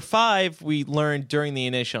 And then number 5, we learned during the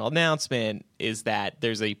initial announcement, is that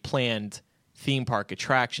there's a planned theme park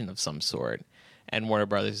attraction of some sort. And Warner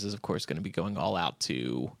Brothers is, of course, going to be going all out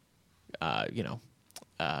to,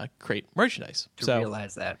 create merchandise. To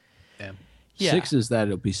realize that. Yeah. 6 is that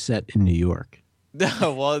it'll be set in New York.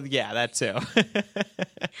 Well, yeah, that too.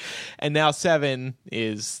 And now 7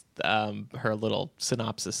 is her little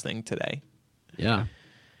synopsis thing today. Yeah.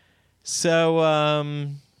 So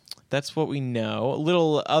that's what we know. A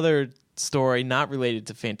little other story not related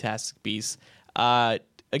to Fantastic Beasts.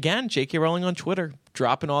 Again, J.K. Rowling on Twitter,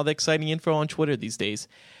 dropping all the exciting info on Twitter these days.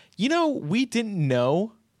 We didn't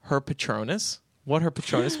know her Patronus, what her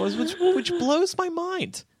Patronus was, which blows my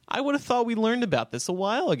mind. I would have thought we learned about this a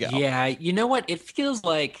while ago. Yeah, you know what? It feels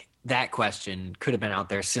like that question could have been out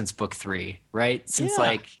there since book 3, right? Since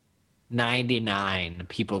 99,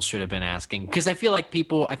 people should have been asking. Because I feel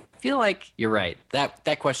like you're right.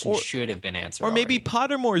 That question should have been answered. Or maybe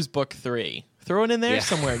already. Pottermore's book 3. Throw it in there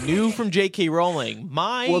somewhere. New from J.K. Rowling.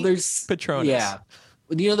 There's Patronus. Yeah.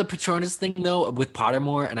 The Patronus thing, though, with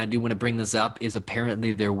Pottermore, and I do want to bring this up, is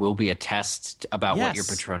apparently there will be a test about what your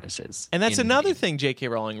Patronus is. And that's another thing J.K.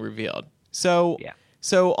 Rowling revealed. So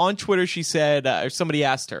on Twitter, she said, or somebody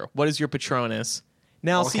asked her, what is your Patronus?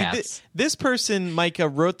 Now, this person, Micah,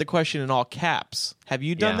 wrote the question in all caps. Have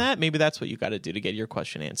you done that? Maybe that's what you got to do to get your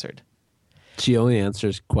question answered. She only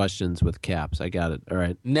answers questions with caps. I got it. All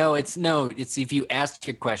right. No, it's if you ask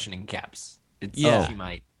your question in caps. She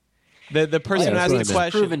might. The person who asked the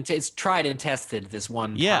question, it's tried and tested this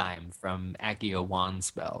one time from Accio wand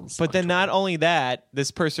spells. But then not only that,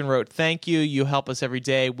 this person wrote, "Thank you. You help us every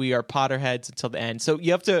day. We are Potterheads until the end." So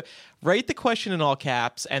you have to write the question in all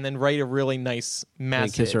caps and then write a really nice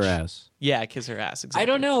message. And kiss her ass. Yeah, kiss her ass. Exactly. I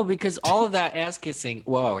don't know, because all of that ass kissing.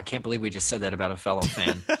 Whoa! I can't believe we just said that about a fellow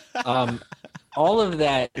fan. All of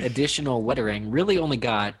that additional lettering really only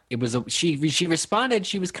got she responded.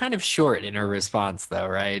 She was kind of short in her response, though,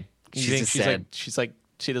 right? She's like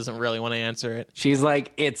she doesn't really want to answer it. She's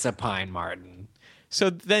like, it's a pine marten. So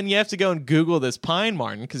then you have to go and Google this pine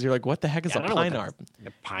marten because you're like, what the heck is a pine marten?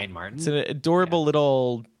 A pine marten. It's an adorable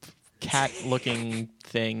little cat-looking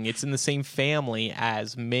thing. It's in the same family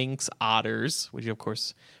as minks, otters, which of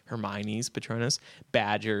course Hermione's Patronus,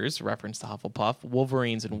 badgers, reference to Hufflepuff,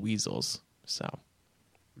 wolverines, and weasels. So,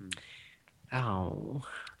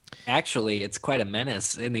 actually, it's quite a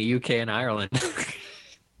menace in the UK and Ireland.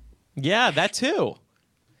 Yeah, that too.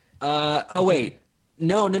 Wait.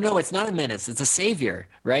 No, it's not a menace. It's a savior,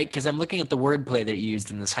 right? Because I'm looking at the wordplay that you used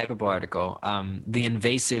in this Hyperbole article. The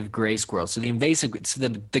invasive gray squirrel. So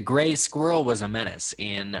the gray squirrel was a menace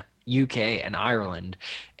in UK and Ireland,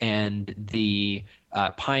 and the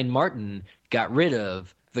pine marten got rid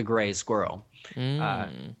of the gray squirrel,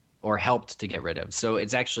 or helped to get rid of. So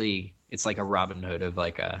it's like a Robin Hood of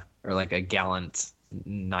like a gallant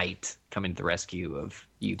knight coming to the rescue of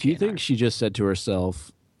UK. Do you think she just said to herself,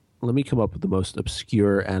 let me come up with the most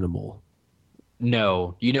obscure animal?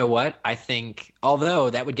 No. You know what? I think, although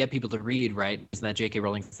that would get people to reid, right? Isn't that J.K.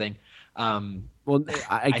 Rowling's thing? Well,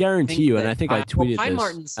 I guarantee you, and I think I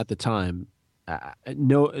tweeted this at the time.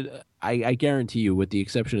 I guarantee you, with the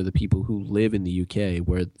exception of the people who live in the UK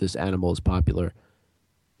where this animal is popular,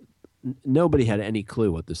 nobody had any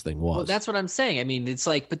clue what this thing was. Well, that's what I'm saying. I mean, it's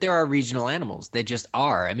like, but there are regional animals. They just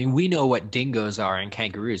are. I mean, we know what dingoes are and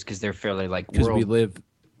kangaroos because they're fairly because we live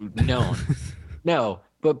known. No,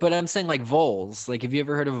 but I'm saying like voles. Like, have you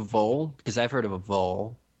ever heard of a vole? Because I've heard of a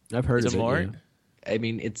vole. I've heard of it. Yeah. I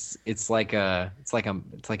mean, it's like an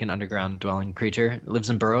underground dwelling creature. It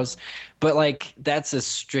lives in burrows, but like that's a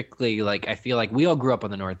strictly like, I feel like we all grew up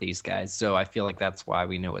on the Northeast, guys, so I feel like that's why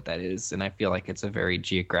we know what that is, and I feel like it's a very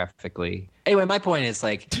geographically. Anyway, my point is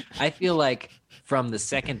like I feel like from the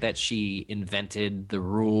second that she invented the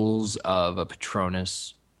rules of a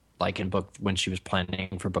Patronus, like when she was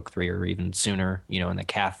planning for book 3 or even sooner, in the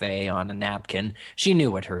cafe on a napkin, she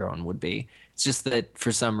knew what her own would be. It's just that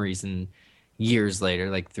for some reason, years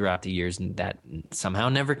later, like throughout the years, and that somehow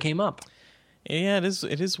never came up. Yeah, it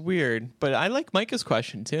is weird, but I like Micah's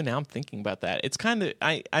question too. Now I'm thinking about that. It's kind of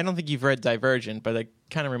I don't think you've read Divergent, but it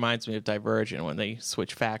kind of reminds me of Divergent when they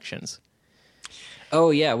switch factions.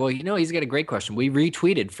 Oh yeah, well he's got a great question. We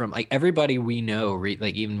retweeted from like everybody we know,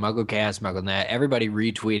 like even MuggleCast, MuggleNet, everybody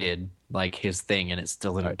retweeted like his thing, and it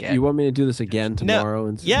still didn't get. You want me to do this again tomorrow?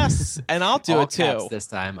 No, yes, and I'll do it too this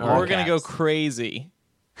time. We're gonna go crazy.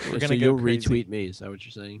 We're gonna go crazy. Retweet me. Is that what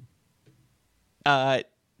you're saying?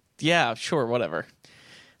 Yeah, sure, whatever.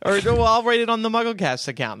 Or well, I'll write it on the MuggleCast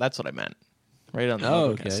account. That's what I meant. Right on the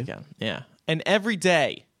Oh, MuggleCast okay. account. Yeah. And every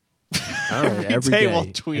day. All right, every day day. we'll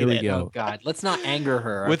tweet Here we it. go. Oh God, let's not anger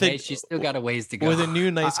her. With Okay, a- she's still got a ways to go. With a new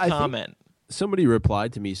nice I think- comment. Somebody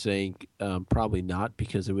replied to me saying probably not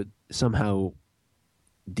because it would somehow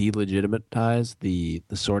delegitimize the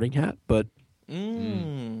Sorting Hat, but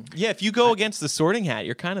Yeah, if you go against the Sorting Hat,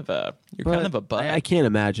 you're kind of a butt. I can't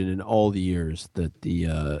imagine in all the years that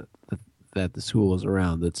that the school was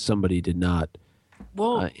around that somebody did not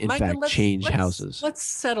in Micah, fact change houses. Let's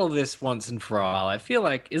settle this once and for all. I feel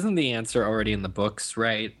like isn't the answer already in the books,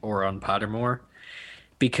 right, or on Pottermore?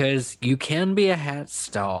 Because you can be a hat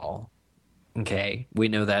stall. Okay, we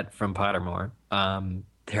know that from Pottermore.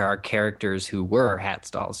 There are characters who were hat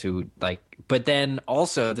stalls who but then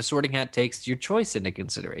also the Sorting Hat takes your choice into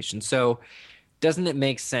consideration. So doesn't it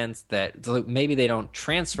make sense that maybe they don't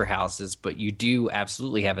transfer houses, but you do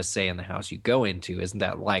absolutely have a say in the house you go into? Isn't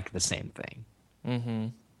that like the same thing? Mm-hmm.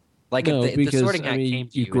 Like No, if the because Sorting Hat came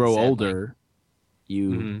to you you grow and said, older,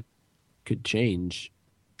 you could change.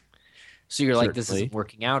 so you're like, this Certainly. isn't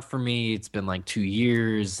working out for me. It's been like 2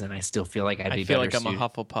 years, and I still feel like I'd be I feel better like I'm a suited.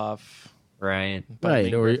 Hufflepuff. Right. but I Right,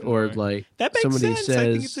 think or Gryffindor. like That makes somebody sense. I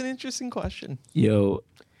think it's says, an interesting question.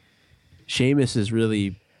 Seamus is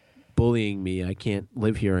really bullying me. I can't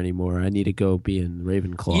live here anymore. I need to go be in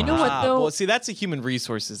Ravenclaw. You know what, though? Well, see, that's a human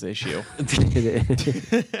resources issue.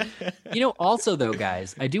 You know, also though,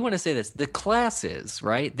 guys, I do want to say this: the classes,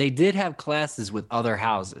 right? They did have classes with other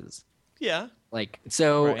houses. Yeah. Like,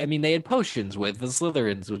 so, Right. I mean, they had potions with the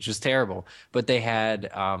Slytherins, which was terrible, but they had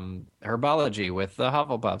herbology with the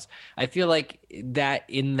Hufflepuffs. I feel like that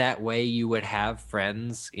in that way you would have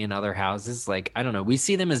friends in other houses. Like, I don't know, we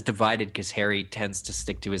see them as divided because Harry tends to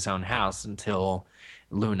stick to his own house until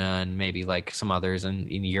Luna and maybe like some others in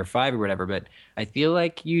year 5 or whatever. But I feel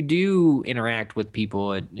like you do interact with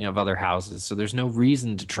people of other houses, so there's no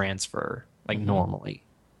reason to transfer like normally,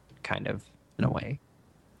 kind of in a way.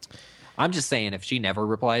 I'm just saying, if she never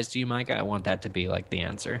replies to you, Micah, I want that to be like the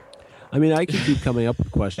answer. I mean, I could keep coming up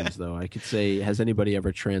with questions, though. I could say, has anybody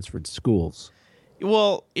ever transferred schools?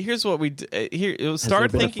 Well, here's what we Has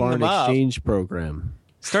start there been a thinking foreign them up. exchange program?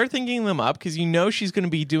 Start thinking them up because she's going to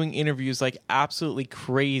be doing interviews like absolutely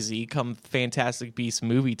crazy come Fantastic Beasts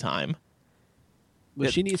movie time.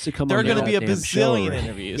 Well, she needs to come There are on going to be a goddamn show, bazillion right?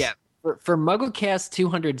 interviews. Yeah. For MuggleCast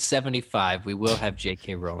 275, we will have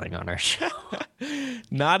J.K. Rowling on our show.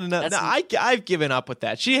 Not enough. No, I've given up with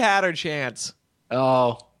that. She had her chance.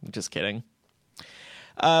 Oh, I'm just kidding.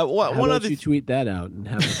 How One about other you tweet that out and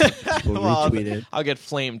have people well, retweet it? I'll get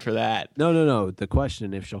flamed for that. No. The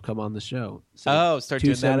question if she'll come on the show. So Oh, start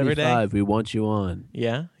doing that every day. 275, we want you on.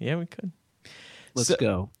 Yeah, we could. Let's So-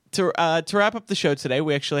 go. To wrap up the show today,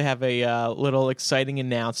 we actually have a little exciting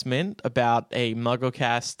announcement about a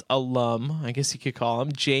MuggleCast alum, I guess you could call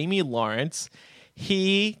him, Jamie Lawrence.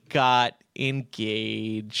 He got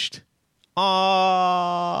engaged.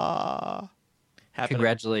 Aww.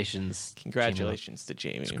 congratulations. Congratulations to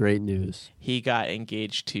Jamie. It's great news. He got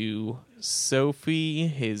engaged to Sophie,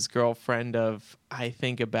 his girlfriend of, I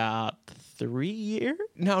think, about 3 years?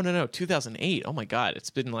 No, 2008. Oh, my God. It's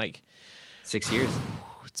been like... 6 years.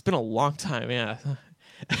 It's been a long time, yeah.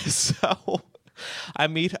 So I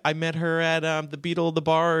met her at the Beetle of the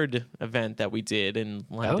Bard event that we did in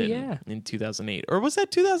London in 2008. Or was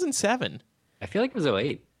that 2007? I feel like it was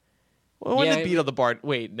 08. Well, when Yeah, did Beetle of the Bard...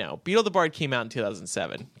 Wait, no. Beetle of the Bard came out in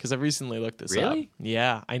 2007 because I recently looked this up. Really?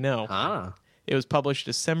 Yeah, I know. Ah. It was published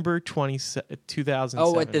December 2007.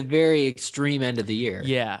 Oh, at the very extreme end of the year.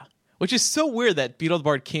 Yeah. Which is so weird that Beetle of the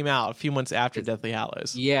Bard came out a few months after Deathly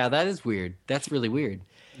Hallows. Yeah, that is weird. That's really weird.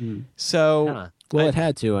 So... Huh. Well, it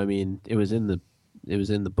had to. I mean, it was in the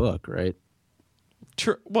book, right?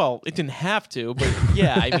 Well, it didn't have to, but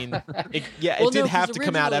yeah, I mean, it did have to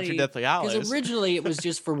come out after Deathly Hallows. Because originally it was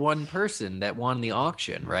just for one person that won the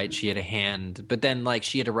auction, right? She had a hand, but then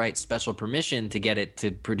she had to write special permission to get it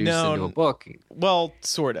to produce into a book. Well,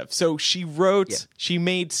 sort of. So she she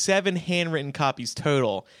made 7 handwritten copies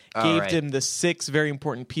total, gave right. them the 6 very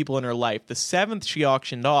important people in her life. The 7th she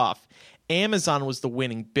auctioned off. Amazon was the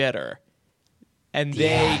winning bidder, and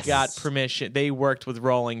they got permission. They worked with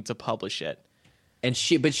Rowling to publish it. And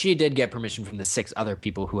she did get permission from the 6 other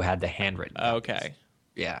people who had the handwritten. Okay.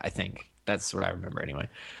 Yeah, I think that's what I remember anyway.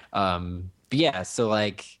 But yeah, so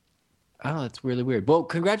it's really weird. Well,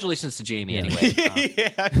 congratulations to Jamie anyway.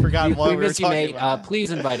 Yeah, I forgot what we we were miss you, talking mate. about.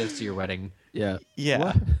 Please invite us to your wedding. Yeah. Yeah.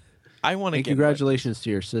 What? I want to And get congratulations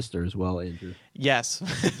to your sister as well, Andrew. Yes.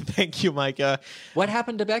 Thank you, Micah. What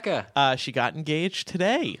happened to Becca? She got engaged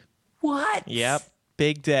today. What? Yep.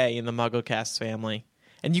 Big day in the MuggleCast family.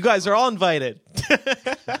 And you guys are all invited.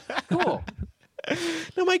 Cool.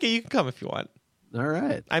 No, Micah, you can come if you want. All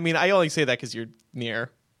right. I mean, I only say that because you're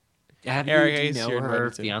near. Have you, Eric, do you I guess know you're her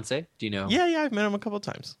invited to. fiance? Do you know? Yeah, I've met him a couple of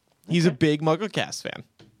times. He's a big MuggleCast fan.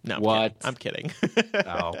 No, I'm kidding.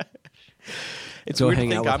 Oh. It's Go weird to hang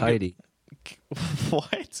think out with I'm Heidi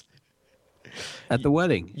What? at the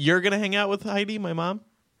wedding. You're gonna hang out with Heidi, my mom?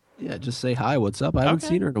 Yeah, just say hi. What's up? I haven't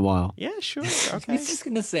Okay. seen her in a while. Yeah, sure. Okay. He's just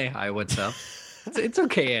gonna say hi. What's up? It's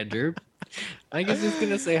okay, Andrew. I guess he's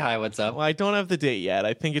gonna say hi. What's up? Well, I don't have the date yet.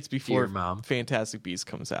 I think it's before Dear Mom. Fantastic Beasts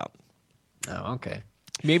comes out. Oh, okay.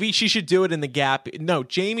 Maybe she should do it in the gap. No,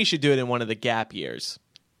 Jamie should do it in one of the gap years.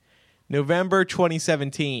 November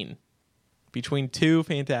 2017. Between two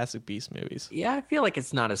Fantastic Beasts movies. Yeah, I feel like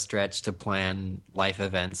it's not a stretch to plan life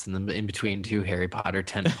events in between two Harry Potter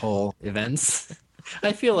tentpole events.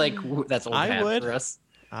 I feel like that's old hat for us.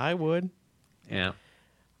 I would. Yeah.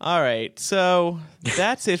 All right, so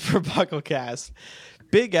that's it for Bucklecast.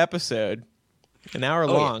 Big episode, an hour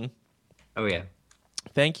long. Yeah. Oh yeah.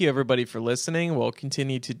 Thank you, everybody, for listening. We'll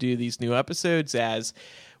continue to do these new episodes as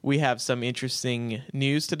we have some interesting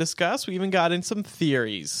news to discuss. We even got in some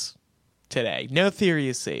theories today. No theory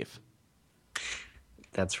is safe.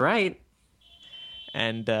 That's right.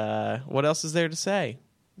 And what else is there to say?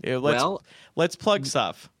 Let's plug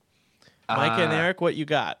stuff. Micah and Eric, what you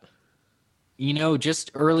got? You know,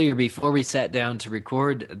 just earlier before we sat down to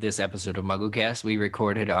record this episode of MuggleCast, we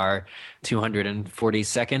recorded our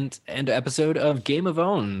 242nd episode of Game of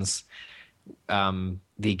Owns,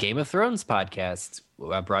 the Game of Thrones podcast,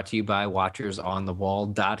 brought to you by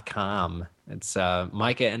WatchersOnTheWall.com. It's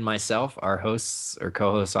Micah and myself, our hosts or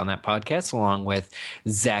co-hosts on that podcast, along with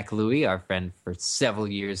Zach Louie, our friend for several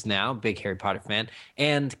years now, big Harry Potter fan,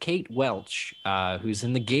 and Kate Welch, who's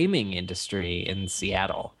in the gaming industry in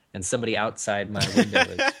Seattle. And somebody outside my window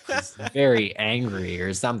is very angry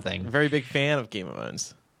or something. Very big fan of Game of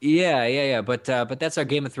Thrones. Yeah. But that's our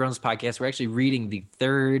Game of Thrones podcast. We're actually reading the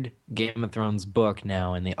third Game of Thrones book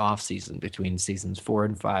now in the off season between seasons 4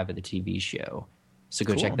 and 5 of the TV show. So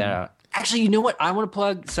go check that out. Actually, you know what? I want to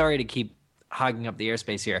plug. Sorry to keep hogging up the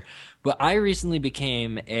airspace here, but I recently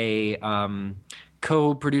became a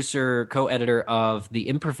co-producer, co-editor of the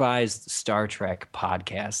Improvised Star Trek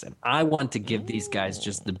podcast, and I want to give these guys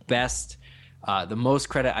just the best, the most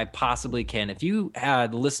credit I possibly can. If you, the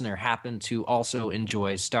listener, happen to also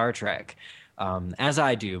enjoy Star Trek, as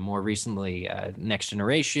I do more recently, Next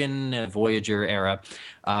Generation, Voyager era,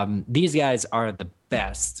 these guys are the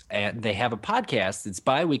best. And they have a podcast. It's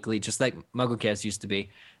bi-weekly, just like MuggleCast used to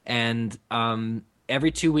be, and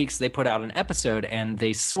every 2 weeks they put out an episode, and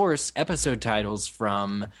they source episode titles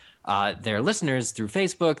from their listeners through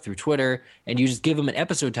Facebook, through Twitter, and you just give them an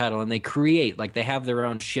episode title and they create, like they have their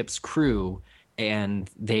own ship's crew, and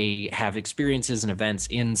they have experiences and events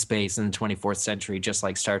in space in the 24th century, just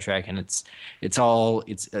like Star Trek. And it's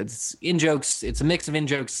in jokes. It's a mix of in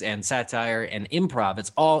jokes and satire and improv.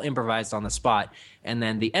 It's all improvised on the spot. And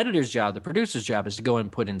then the editor's job, the producer's job, is to go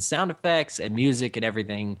and put in sound effects and music and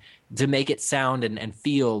everything to make it sound and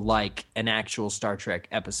feel like an actual Star Trek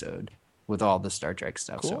episode with all the Star Trek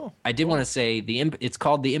stuff. Cool. So I did want to say it's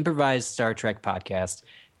called the Improvised Star Trek Podcast.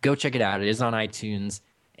 Go check it out. It is on iTunes.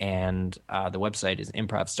 And the website is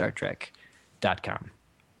improvstartrek.com.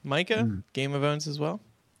 Micah, Game of Thrones as well?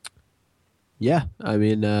 Yeah, I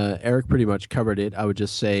mean, Eric pretty much covered it. I would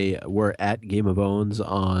just say we're at Game of Owns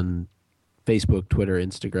on Facebook, Twitter,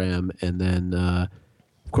 Instagram, and then,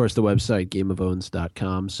 of course, the website,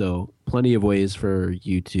 gameofowns.com. So plenty of ways for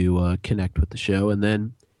you to connect with the show. And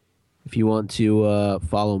then if you want to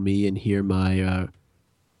follow me and hear my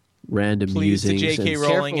random Please to musings J.K. and,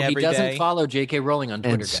 Rowling Careful, every he doesn't day. follow J.K. Rowling on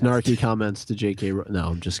Twitter. and snarky comments to J.K. No,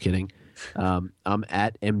 I'm just kidding. I'm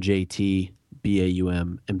at MJT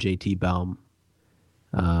BAUM MJT Baum.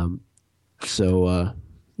 So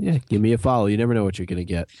yeah, give me a follow. You never know what you're gonna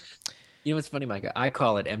get. You know what's funny, Micah? I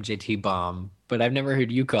call it MJT Bomb, but I've never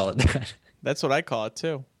heard you call it that. That's what I call it,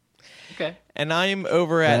 too. Okay. And I'm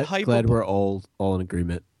over at Glad we're all in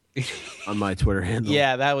agreement on my Twitter handle.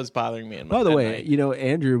 Yeah, that was bothering me. By the that way, night. you know,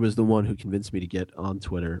 Andrew was the one who convinced me to get on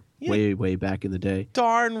Twitter way back in the day.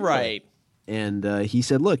 Darn right. And he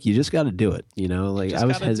said, look, you just got to do it. You know, like Just I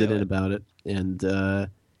was gotta do hesitant it. about it. And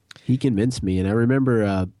he convinced me. And I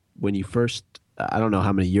remember when you first, I don't know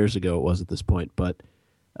how many years ago it was at this point, but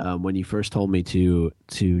when you first told me to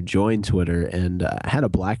join Twitter, and I had a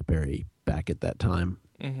BlackBerry back at that time.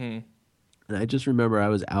 Mm-hmm. And I just remember I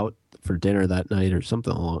was out for dinner that night or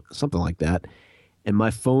something like that. And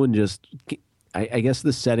my phone just, I guess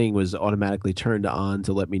the setting was automatically turned on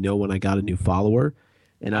to let me know when I got a new follower.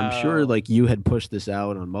 And I'm sure like you had pushed this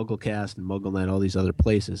out on MuggleCast and MuggleNet, all these other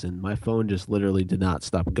places. And my phone just literally did not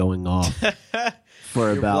stop going off for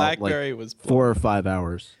Your about BlackBerry like was 4 or 5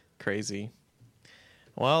 hours. crazy.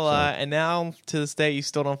 Well, and now to this day, you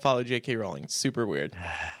still don't follow J.K. Rowling. It's super weird.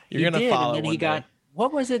 You're gonna follow and then one day.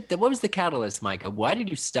 What was it? What was the catalyst, Micah? Why did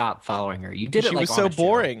you stop following her? You did it She like was on so a show.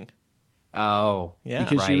 boring. Oh, Yeah.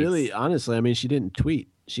 Because she right. really, honestly, I mean, she didn't tweet.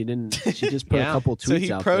 She just put a Yeah. couple tweets So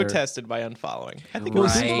he out protested by unfollowing. I think it Well,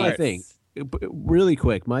 was here's my smart. thing. Really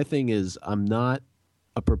quick, my thing is I'm not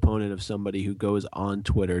a proponent of somebody who goes on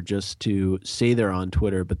Twitter just to say they're on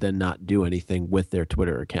Twitter, but then not do anything with their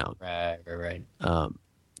Twitter account. Right.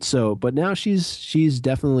 So, but now she's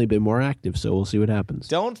definitely been more active. So we'll see what happens.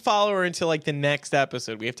 Don't follow her until like the next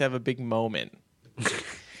episode. We have to have a big moment.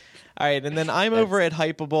 All right, and then I'm over at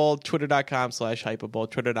Hypable, twitter.com/Hypable,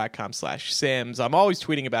 twitter.com/Sims. I'm always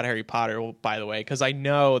tweeting about Harry Potter, by the way, because I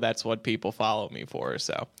know that's what people follow me for.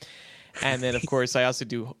 So, and then, of course, I also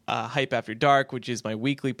do Hype After Dark, which is my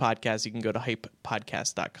weekly podcast. You can go to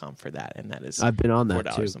hypepodcast.com for that, and that is I've been on that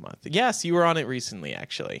 $4 too. a month. Yes, you were on it recently,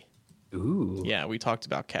 actually. Ooh. Yeah, we talked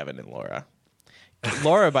about Kevin and Laura.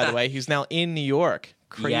 Laura, by the way, who's now in New York.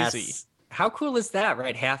 Crazy. Yes. How cool is that,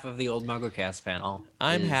 right? Half of the old MuggleCast panel.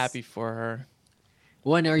 I'm is- happy for her.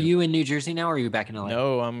 When are you in New Jersey now, or are you back in LA?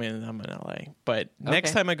 No, I'm in LA. But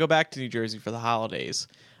next Okay. time I go back to New Jersey for the holidays,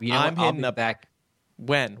 You know I'm what? I'll hitting be up. back.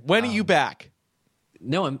 When are you back?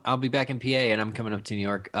 No, I'll be back in PA, and I'm coming up to New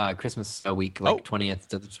York Christmas week, like 20th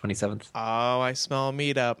to the 27th. Oh, I smell a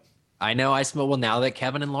meetup. I know. I smell. Well, now that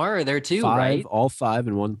Kevin and Laura are there too, Five, right? all 5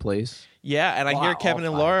 in one place. Yeah, and I hear Wow, Kevin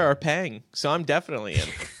and all five. Laura are paying, so I'm definitely in.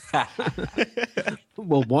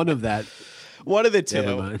 Well, one of that. One of the Never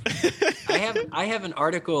two. mind. I have an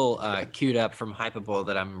article queued up from Hypable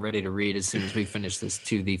that I'm ready to read as soon as we finish this.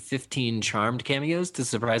 To the 15 charmed cameos to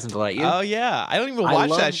surprise and delight you. Oh yeah, I don't even I watch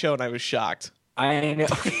that love- show, and I was shocked. I know.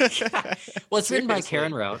 Well, it's written by Seriously.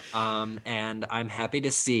 Karen Rout, and I'm happy to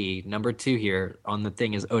see number 2 here on the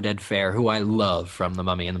thing is Oded Fair, who I love from The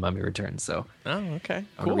Mummy and The Mummy Returns. So Oh, okay, I'm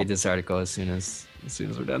cool. gonna read this article as soon as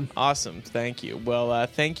we're done. Awesome, thank you. Well,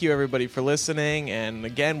 thank you everybody for listening, and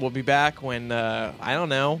again, we'll be back when I don't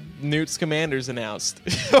know, Newt's Commander's announced,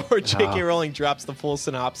 or J.K. Rowling drops the full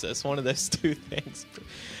synopsis. One of those two things,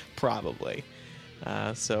 probably.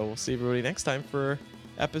 So we'll see everybody next time for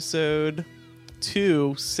episode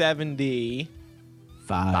 275.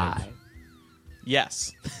 5.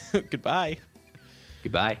 Yes. Goodbye.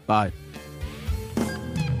 Goodbye. Bye.